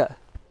mutter.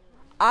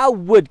 I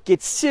would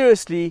get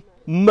seriously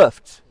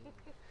miffed.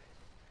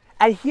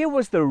 And here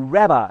was the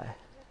rabbi.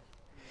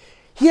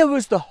 Here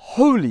was the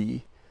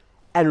holy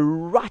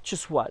and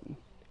righteous one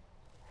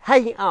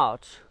hanging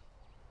out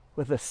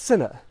with a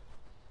sinner,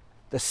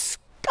 the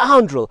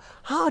scoundrel.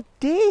 How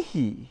dare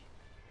he?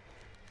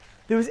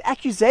 There was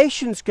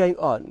accusations going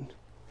on.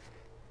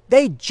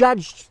 They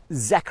judged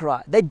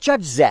Zachariah. They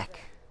judged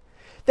Zach.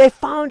 They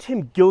found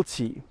him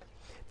guilty.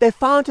 They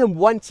found him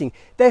wanting.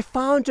 They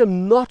found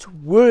him not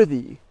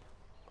worthy.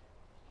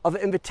 of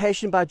the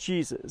invitation by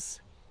Jesus,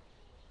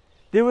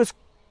 there was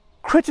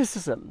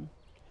criticism.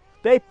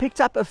 They picked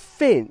up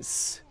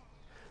offense,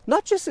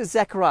 not just at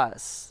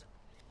Zacharias,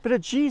 but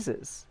at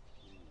Jesus.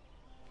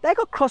 They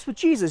got cross with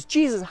Jesus.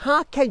 Jesus,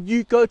 how can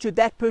you go to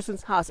that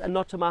person's house and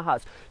not to my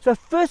house? So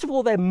first of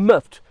all, they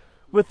miffed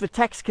with the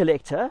tax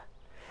collector,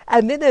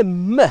 and then they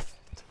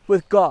miffed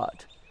with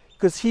God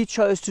because he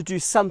chose to do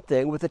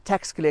something with the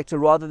tax collector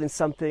rather than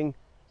something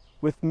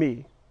with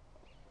me.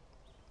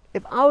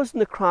 If I was in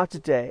the crowd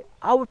today,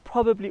 I would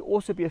probably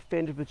also be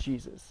offended with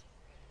Jesus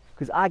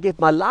because I give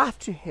my life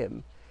to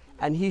him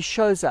and he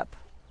shows up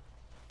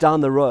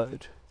down the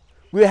road.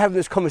 We were having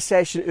this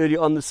conversation early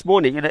on this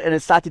morning in a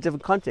slightly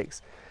different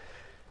context.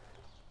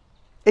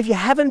 If you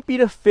haven't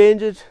been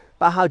offended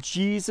by how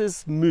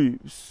Jesus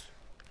moves,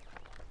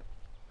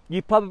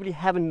 you probably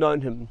haven't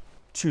known him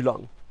too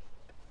long.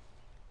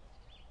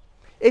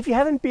 If you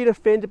haven't been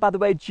offended by the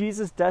way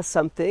Jesus does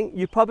something,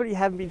 you probably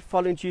haven't been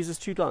following Jesus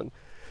too long.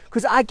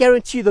 Because I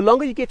guarantee you, the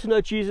longer you get to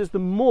know Jesus, the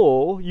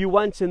more you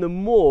want him, the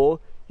more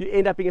you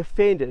end up being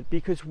offended,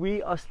 because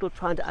we are still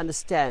trying to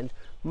understand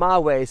my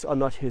ways are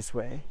not his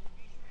way.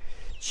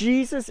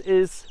 Jesus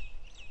is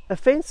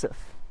offensive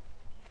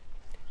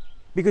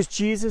because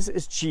Jesus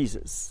is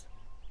Jesus.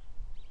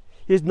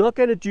 He's not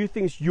going to do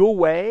things your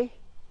way,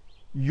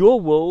 your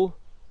will,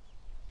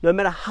 no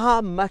matter how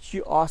much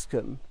you ask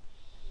him,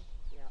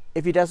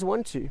 if he doesn't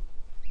want to.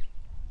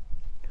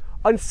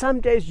 On some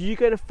days you're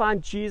going to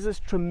find Jesus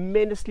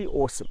tremendously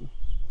awesome,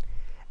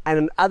 and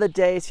on other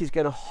days he's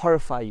going to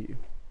horrify you,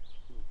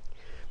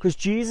 because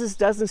Jesus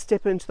doesn't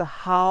step into the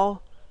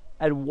how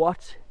and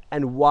what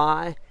and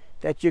why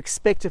that you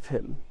expect of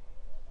him.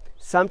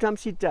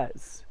 Sometimes he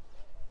does,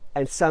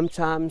 and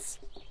sometimes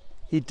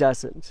he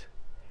doesn't.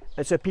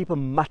 And so people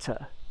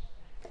mutter,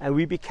 and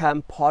we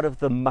become part of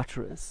the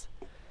mutterers.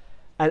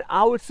 And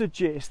I would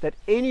suggest that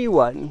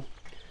anyone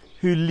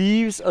who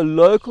leaves a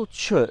local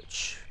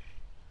church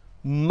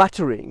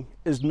muttering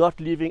is not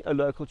leaving a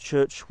local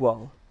church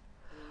well.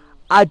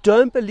 I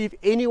don't believe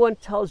anyone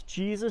tells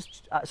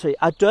Jesus,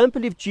 I don't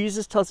believe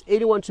Jesus tells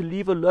anyone to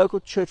leave a local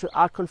church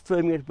without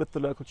confirming it with the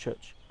local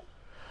church.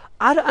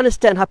 I don't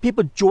understand how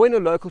people join a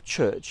local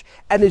church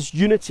and there's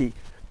unity.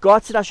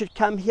 God said I should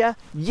come here.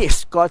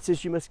 Yes, God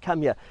says you must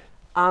come here.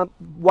 I'm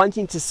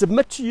wanting to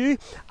submit to you.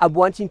 I'm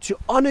wanting to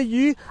honor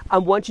you.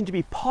 I'm wanting to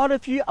be part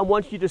of you. I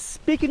want you to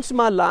speak into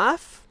my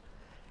life.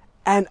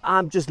 And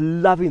I'm just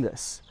loving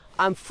this.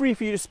 I'm free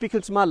for you to speak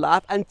into my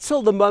life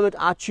until the moment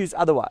I choose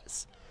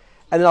otherwise.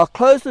 And then I'll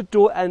close the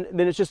door, and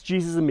then it's just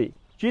Jesus and me.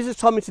 Jesus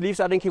told me to leave,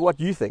 so I don't care what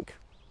you think.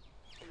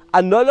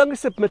 I no longer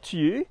submit to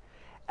you.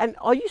 And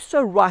are you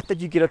so right that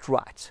you get it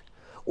right?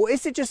 Or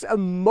is it just a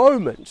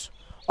moment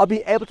of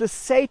being able to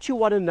say to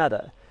one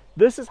another,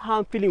 this is how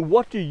I'm feeling,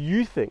 what do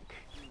you think?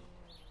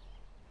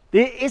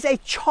 There is a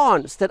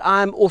chance that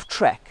I'm off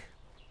track.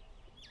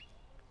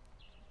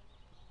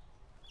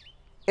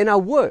 In our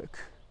work,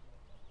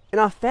 in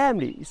our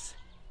families,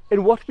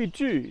 in what we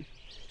do.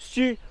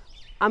 Stu,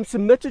 I'm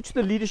submitted to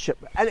the leadership.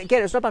 And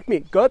again, it's not about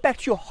me. Go back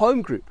to your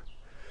home group.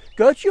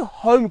 Go to your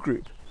home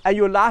group and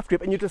your life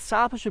group and your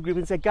discipleship group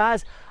and say,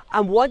 guys,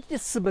 I'm wanting to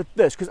submit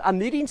this because I'm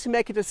needing to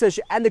make a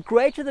decision. And the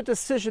greater the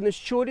decision is,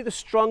 surely the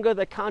stronger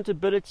the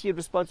accountability and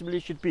responsibility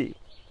should be.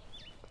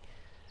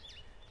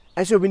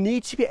 And so we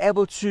need to be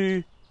able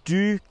to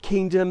do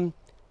kingdom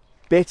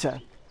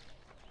better.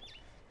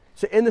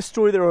 So in the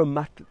story there are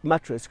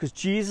mutterers because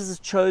Jesus has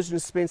chosen to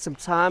spend some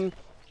time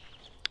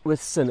with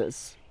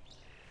sinners.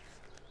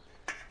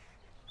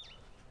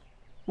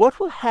 What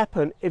will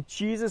happen if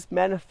Jesus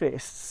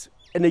manifests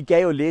in a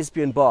gay or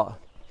lesbian bar?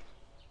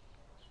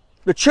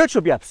 The church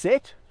will be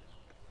upset.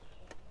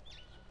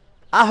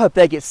 I hope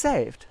they get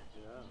saved.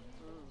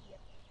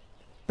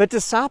 But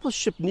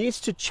discipleship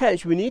needs to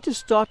change. We need to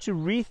start to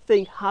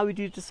rethink how we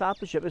do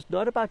discipleship. It's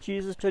not about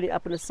Jesus turning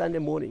up on a Sunday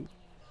morning.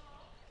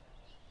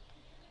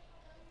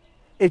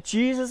 If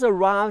Jesus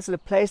arrives at a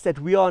place that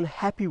we are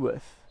unhappy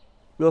with,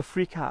 we'll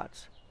freak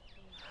out.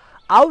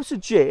 I would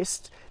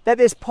suggest that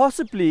there's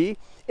possibly,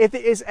 if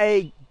there is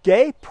a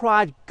gay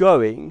pride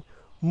going,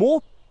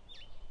 more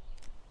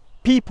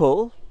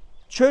people,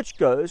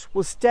 churchgoers,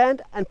 will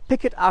stand and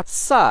picket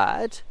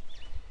outside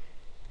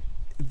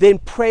than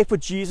pray for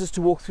Jesus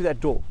to walk through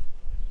that door.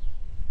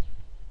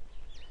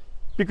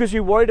 Because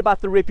we're worried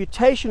about the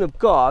reputation of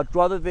God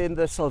rather than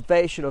the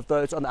salvation of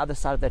those on the other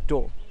side of that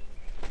door.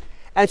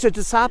 And so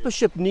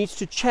discipleship needs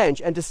to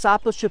change, and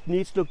discipleship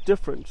needs to look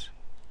different.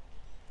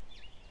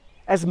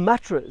 As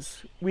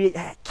mutterers, we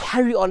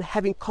carry on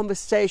having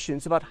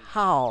conversations about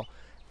how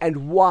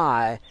and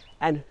why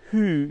and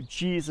who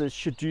Jesus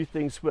should do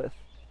things with.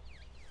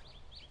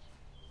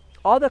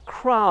 Are the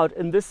crowd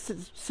in this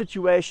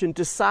situation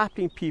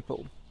discipling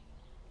people?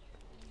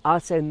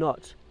 I'd say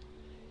not.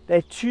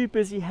 They're too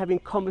busy having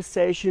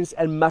conversations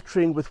and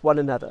muttering with one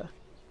another.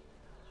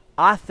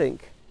 I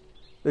think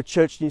the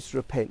church needs to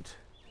repent.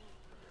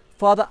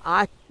 Father,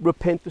 I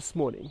repent this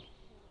morning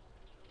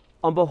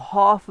on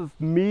behalf of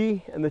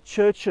me and the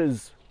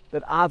churches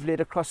that I've led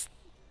across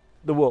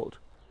the world.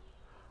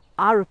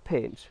 I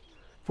repent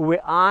for for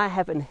where I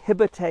have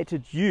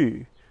inhibited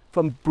you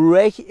from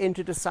breaking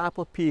into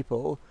disciple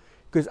people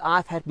because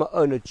I've had my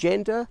own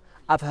agenda,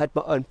 I've had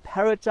my own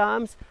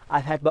paradigms,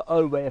 I've had my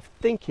own way of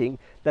thinking,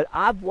 that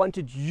I've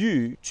wanted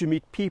you to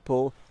meet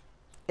people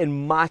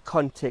in my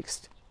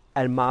context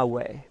and my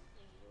way.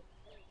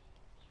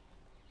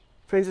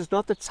 Friends, it's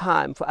not the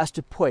time for us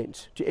to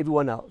point to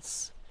everyone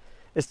else.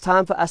 It's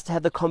time for us to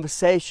have the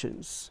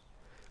conversations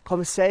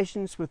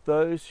with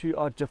those who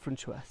are different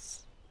to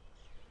us.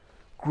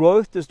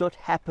 Growth does not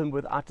happen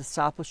without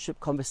discipleship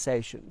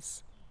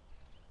conversations.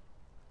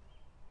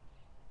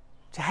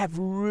 To have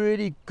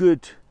really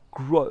good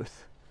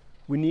growth,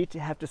 we need to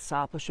have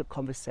discipleship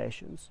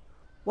conversations.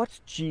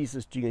 What's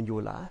Jesus doing in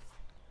your life?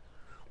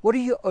 What are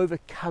you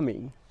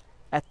overcoming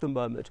at the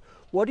moment?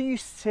 What are you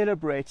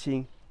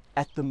celebrating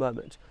at the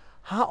moment?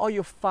 How are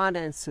your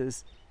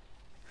finances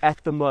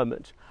at the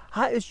moment?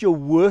 How is your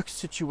work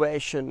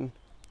situation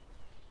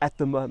at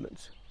the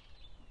moment?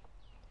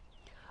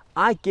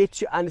 I get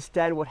to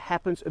understand what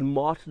happens in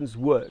Martin's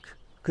work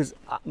because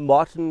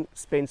Martin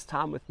spends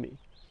time with me.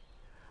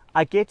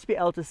 I get to be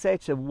able to say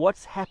to him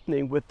what's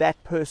happening with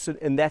that person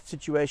in that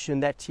situation,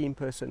 that team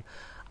person.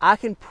 I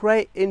can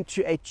pray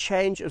into a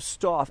change of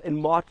staff in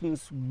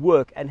Martin's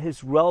work and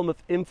his realm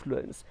of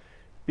influence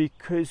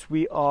because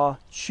we are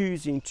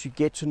choosing to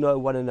get to know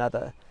one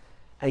another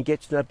and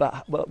get to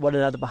know one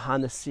another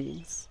behind the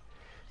scenes.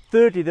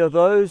 Thirdly, there are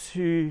those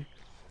who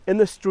in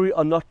the story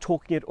are not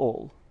talking at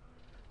all.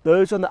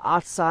 Those on the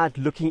outside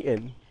looking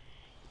in.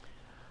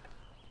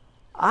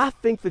 I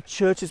think the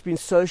church has been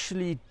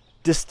socially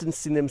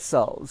distancing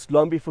themselves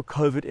long before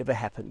COVID ever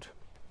happened.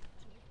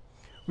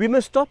 We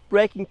must stop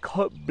blaming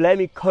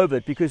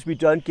COVID because we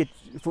don't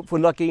for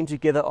not getting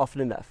together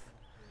often enough.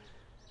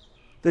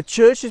 The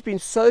church has been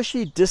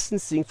socially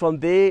distancing from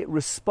their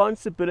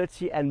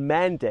responsibility and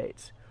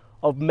mandate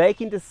of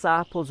making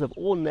disciples of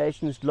all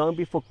nations long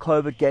before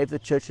COVID gave the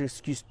church an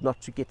excuse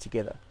not to get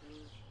together.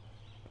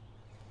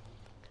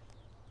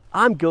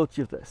 I'm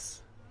guilty of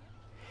this.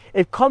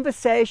 If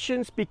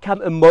conversations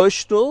become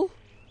emotional,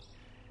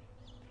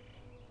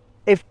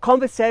 if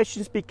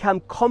conversations become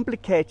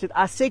complicated,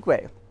 I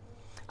segue.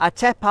 I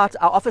tap out,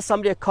 I offer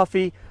somebody a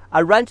coffee,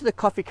 I run to the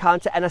coffee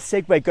counter and I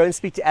segue, go and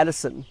speak to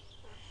Alison.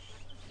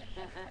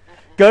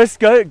 Go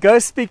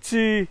speak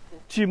to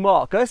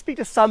Mark. Go speak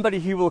to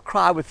somebody who will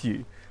cry with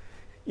you.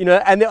 You know,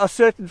 and there are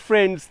certain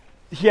friends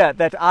here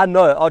that I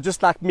know are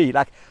just like me.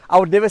 Like, I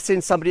would never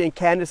send somebody in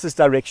Candace's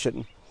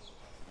direction.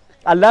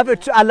 I love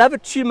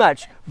it too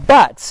much.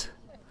 But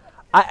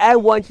I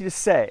am wanting to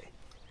say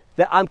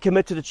that I'm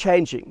committed to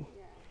changing.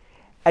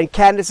 And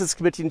Candace is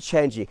committed to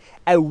changing.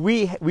 And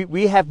we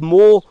have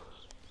more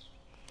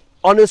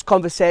honest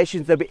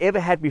conversations than we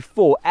ever had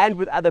before and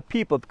with other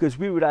people because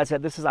we realize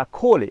that this is our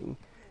calling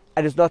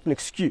and it's not an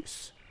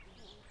excuse.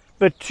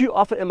 But too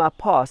often in my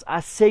past, I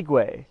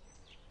segue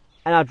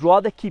and I'd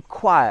rather keep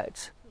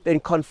quiet than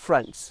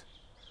confront.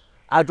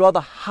 I'd rather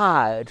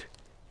hide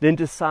than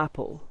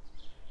disciple.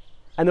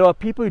 And there are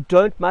people who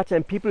don't mutter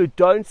and people who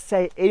don't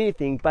say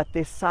anything, but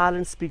their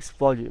silence speaks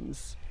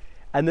volumes.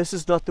 And this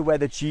is not the way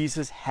that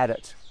Jesus had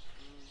it.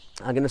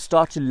 I'm going to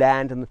start to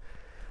land and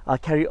I'll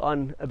carry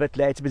on a bit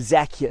later. But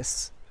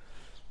Zacchaeus,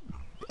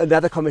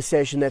 another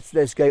conversation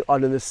that's going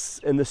on in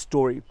this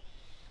story.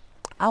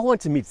 I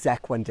want to meet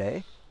Zach one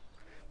day.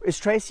 Is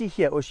Tracy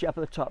here or is she up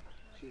at the top?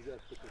 She's up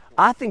at the top.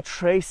 I think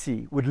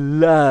Tracy would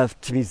love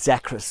to meet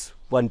Zacchaeus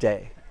one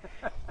day.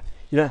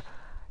 You know,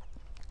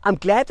 I'm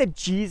glad that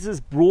Jesus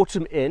brought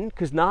him in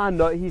because now I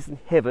know he's in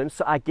heaven,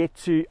 so I get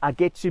to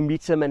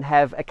meet him and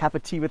have a cup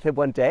of tea with him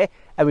one day,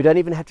 and we don't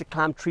even have to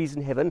climb trees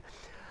in heaven.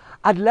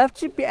 I'd love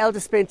to be able to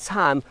spend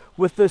time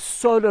with the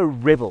solo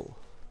rebel,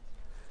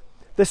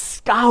 the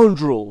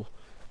scoundrel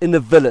in the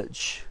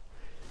village,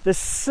 the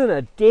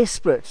sinner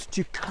desperate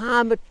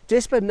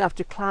enough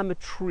to climb a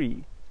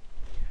tree.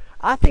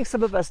 I think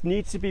some of us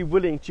need to be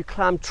willing to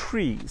climb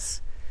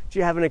trees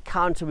to have an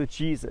encounter with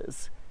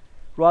Jesus,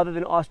 rather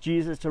than ask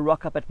Jesus to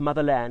rock up at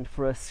Motherland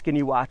for a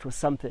skinny white or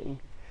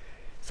something.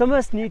 Some of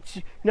us need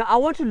to, I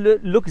want to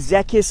look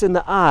Zacchaeus in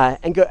the eye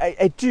and go,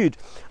 hey dude,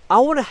 I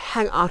want to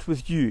hang out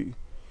with you.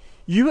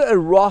 You were a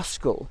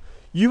rascal,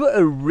 you were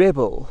a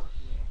rebel,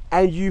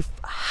 and you've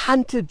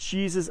hunted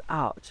Jesus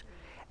out.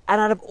 And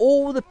out of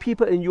all the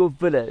people in your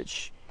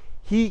village,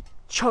 he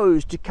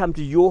chose to come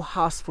to your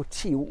house for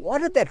tea.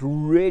 What did that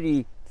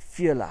really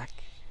feel like?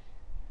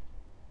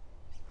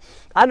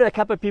 I know a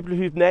couple of people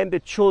who've named their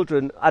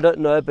children, I don't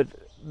know, but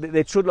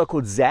their children are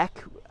called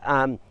Zach.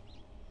 And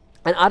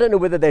I don't know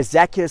whether they're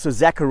Zacchaeus or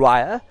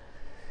Zachariah.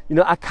 You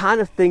know, I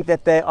kind of think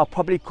that they are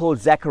probably called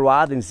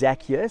Zachariah than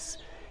Zacchaeus.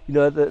 You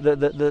know,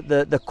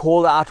 the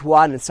call out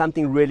one and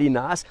something really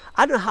nice.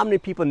 I don't know how many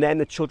people name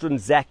their children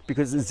Zach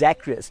because it's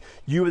Zacchaeus.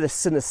 You were the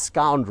sinner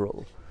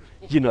scoundrel,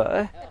 you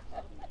know.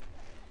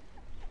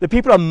 The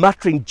people are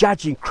muttering,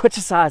 judging,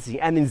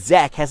 criticizing, and then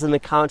Zach has an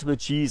encounter with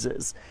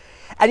Jesus.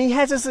 And he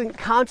has this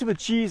encounter with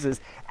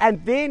Jesus,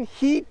 and then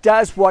he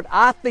does what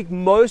I think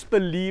most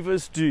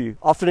believers do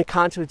after an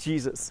encounter with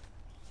Jesus.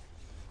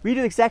 We do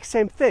the exact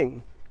same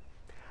thing.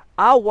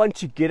 I want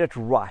to get it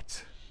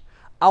right.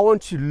 I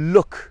want to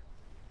look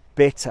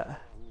better.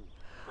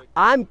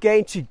 I'm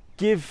going to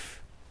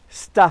give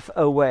stuff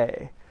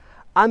away.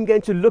 I'm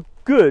going to look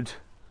good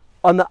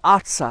on the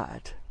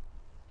outside,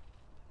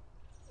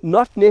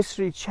 not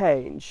necessarily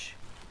change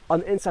on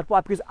the inside. Why?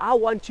 Because I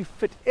want to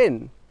fit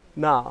in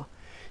now.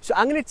 So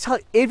I'm going to tell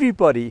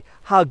everybody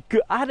how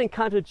good I had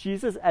encountered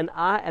Jesus, and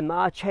I am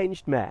now a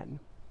changed man.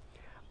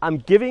 I'm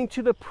giving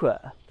to the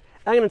poor.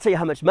 I'm going to tell you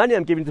how much money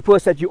I'm giving to the poor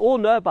so that you all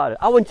know about it.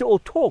 I want you all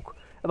to talk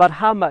about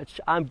how much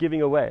I'm giving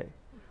away,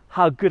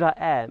 how good I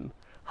am,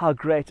 how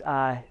great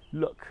I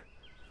look.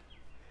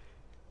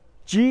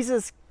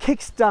 Jesus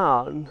kicks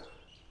down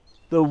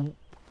the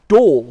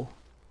door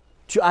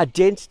to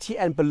identity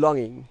and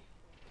belonging,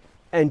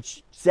 and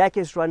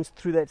Zacchaeus runs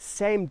through that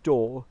same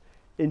door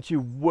into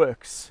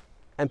works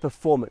and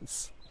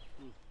performance.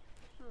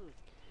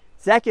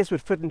 Zacchaeus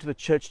would fit into the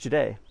church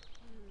today.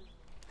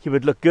 He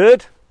would look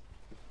good.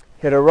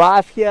 He'd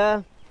arrive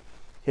here.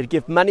 He'd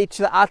give money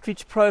to the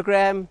outreach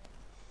program.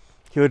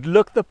 He would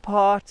look the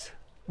part.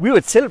 We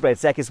would celebrate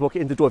Zacchaeus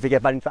walking in the door if he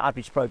gave money to the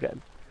outreach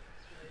program.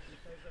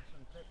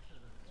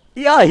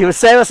 Yeah, he would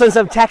save us on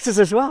some taxes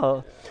as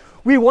well.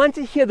 We want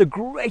to hear the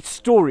great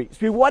stories.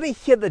 We want to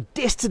hear the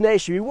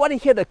destination. We want to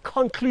hear the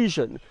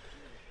conclusion.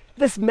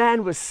 This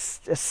man was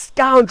a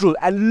scoundrel,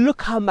 and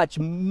look how much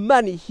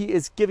money he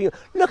is giving.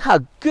 Look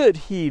how good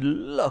he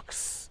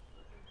looks.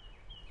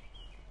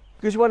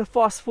 Because you want to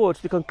fast forward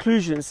to the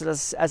conclusions,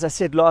 as I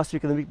said last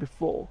week and the week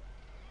before.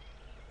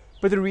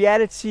 But the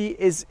reality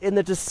is, in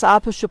the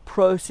discipleship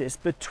process,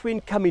 between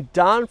coming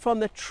down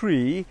from the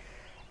tree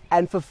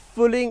and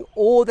fulfilling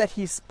all that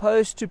he's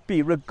supposed to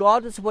be,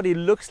 regardless of what he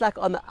looks like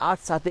on the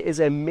outside, there is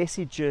a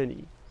messy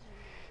journey.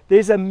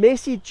 There's a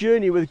messy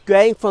journey with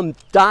going from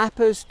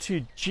diapers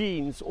to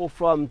jeans, or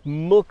from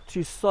milk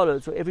to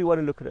solids, or however you want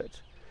to look at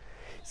it.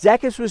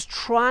 Zacchaeus was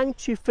trying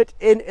to fit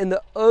in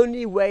the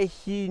only way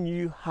he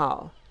knew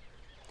how.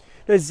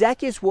 Now,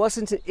 Zacchaeus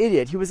wasn't an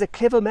idiot. He was a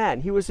clever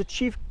man. He was a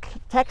chief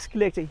tax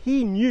collector.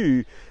 He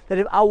knew that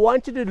if I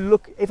wanted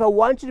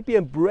to be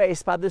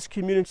embraced by this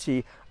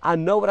community, I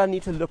know what I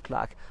need to look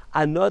like.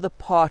 I know the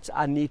part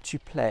I need to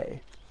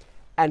play.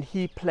 And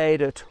he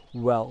played it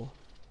well.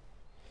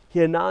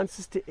 He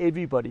announces to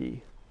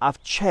everybody,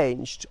 I've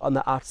changed on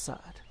the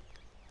outside.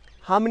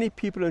 How many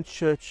people in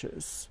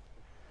churches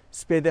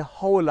spend their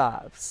whole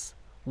lives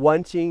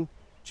wanting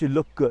to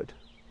look good,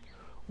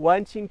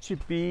 wanting to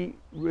be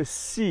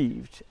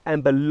received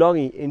and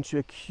belonging into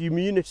a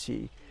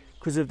community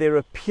because of their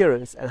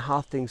appearance and how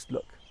things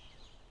look?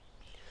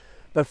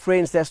 But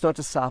friends, that's not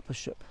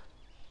discipleship.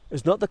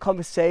 It's not the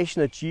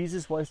conversation that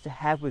Jesus wants to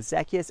have with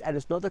Zacchaeus, and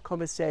it's not the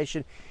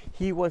conversation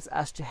he wants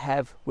us to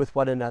have with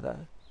one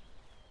another.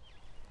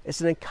 It's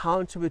an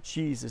encounter with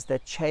Jesus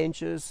that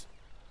changes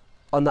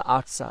on the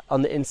outside,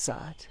 on the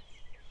inside.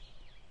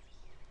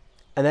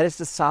 And that is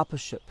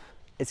discipleship.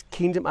 It's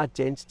kingdom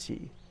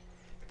identity.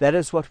 That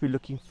is what we're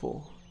looking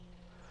for.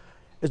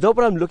 It's not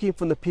what I'm looking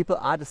for in the people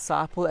I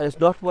disciple, and it's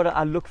not what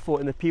I look for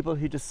in the people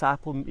who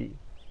disciple me.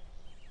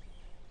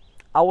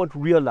 I want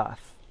real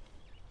life.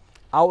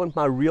 I want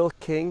my real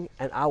king,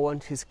 and I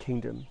want his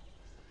kingdom.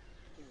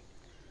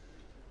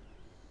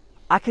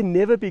 I can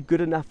never be good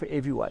enough for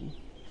everyone.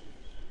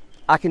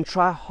 I can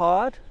try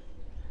hard,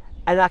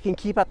 and I can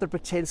keep up the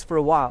pretense for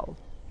a while.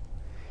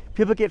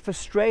 People get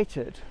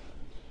frustrated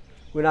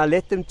when I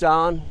let them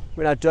down,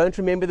 when I don't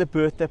remember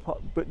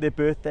their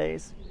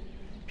birthdays.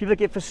 People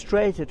get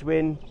frustrated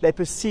when they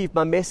perceive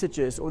my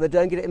messages, or they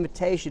don't get an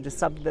invitation to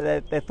something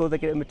that they thought they'd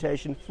get an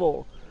invitation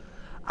for.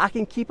 I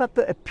can keep up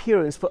the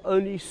appearance for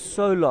only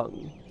so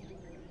long,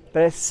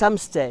 but at some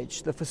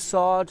stage the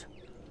facade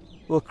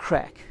will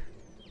crack,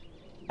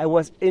 and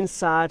what's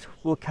inside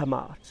will come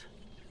out.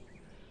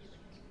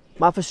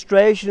 My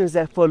frustration is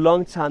that for a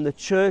long time the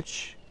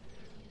church,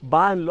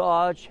 by and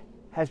large,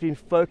 has been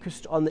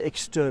focused on the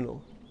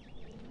external.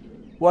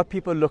 What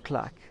people look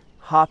like,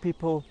 how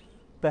people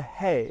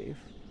behave,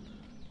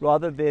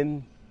 rather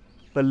than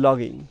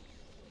belonging,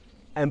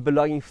 and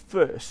belonging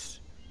first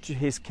to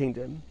his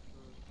kingdom.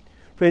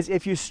 Friends,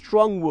 if you're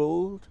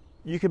strong-willed,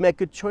 you can make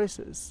good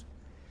choices.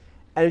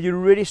 And if you're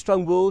really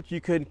strong-willed,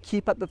 you can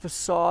keep up the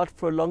facade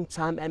for a long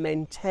time and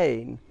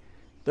maintain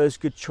those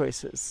good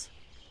choices.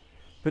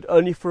 But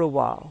only for a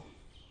while.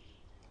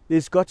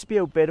 There's got to be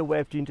a better way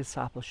of doing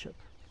discipleship.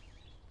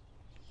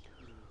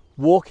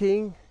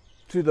 Walking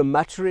through the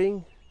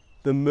muttering,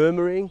 the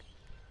murmuring,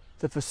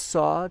 the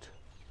facade,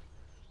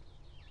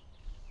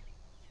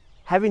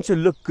 having to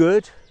look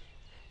good,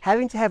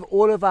 having to have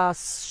all of our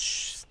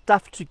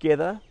stuff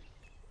together.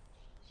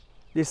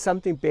 There's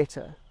something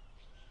better.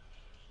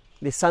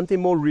 There's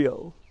something more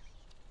real.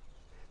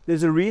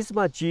 There's a reason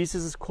why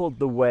Jesus is called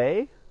the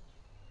way,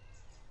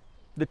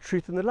 the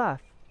truth, and the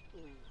life.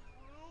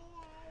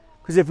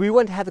 Because if we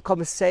want to have the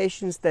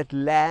conversations that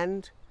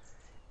land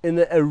in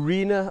the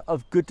arena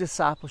of good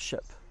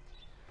discipleship,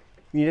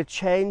 we need to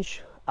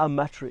change our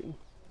muttering.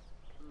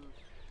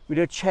 We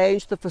need to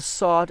change the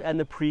facade and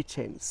the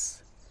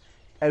pretense.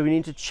 And we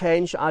need to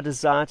change our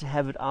desire to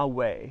have it our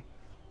way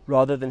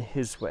rather than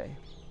his way.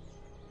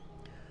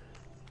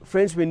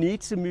 Friends, we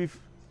need to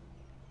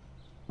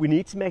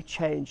make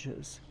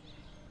changes,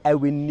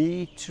 and we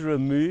need to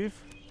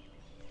remove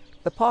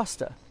the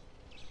pastor.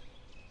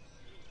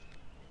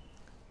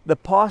 The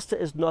pastor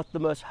is not the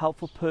most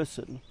helpful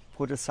person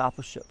for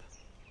discipleship.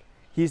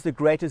 He's the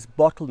greatest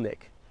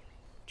bottleneck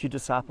to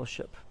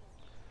discipleship.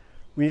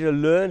 We need to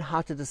learn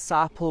how to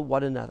disciple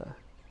one another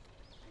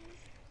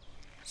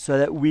so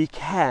that we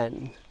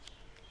can,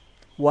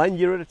 1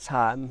 year at a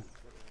time,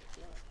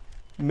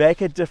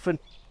 make a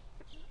different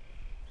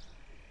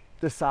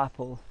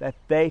disciple, that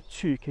they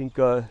too can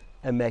go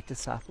and make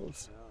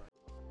disciples.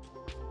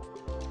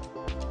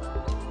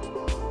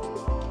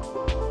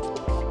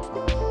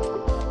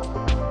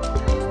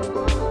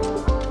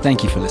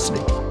 Thank you for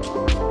listening.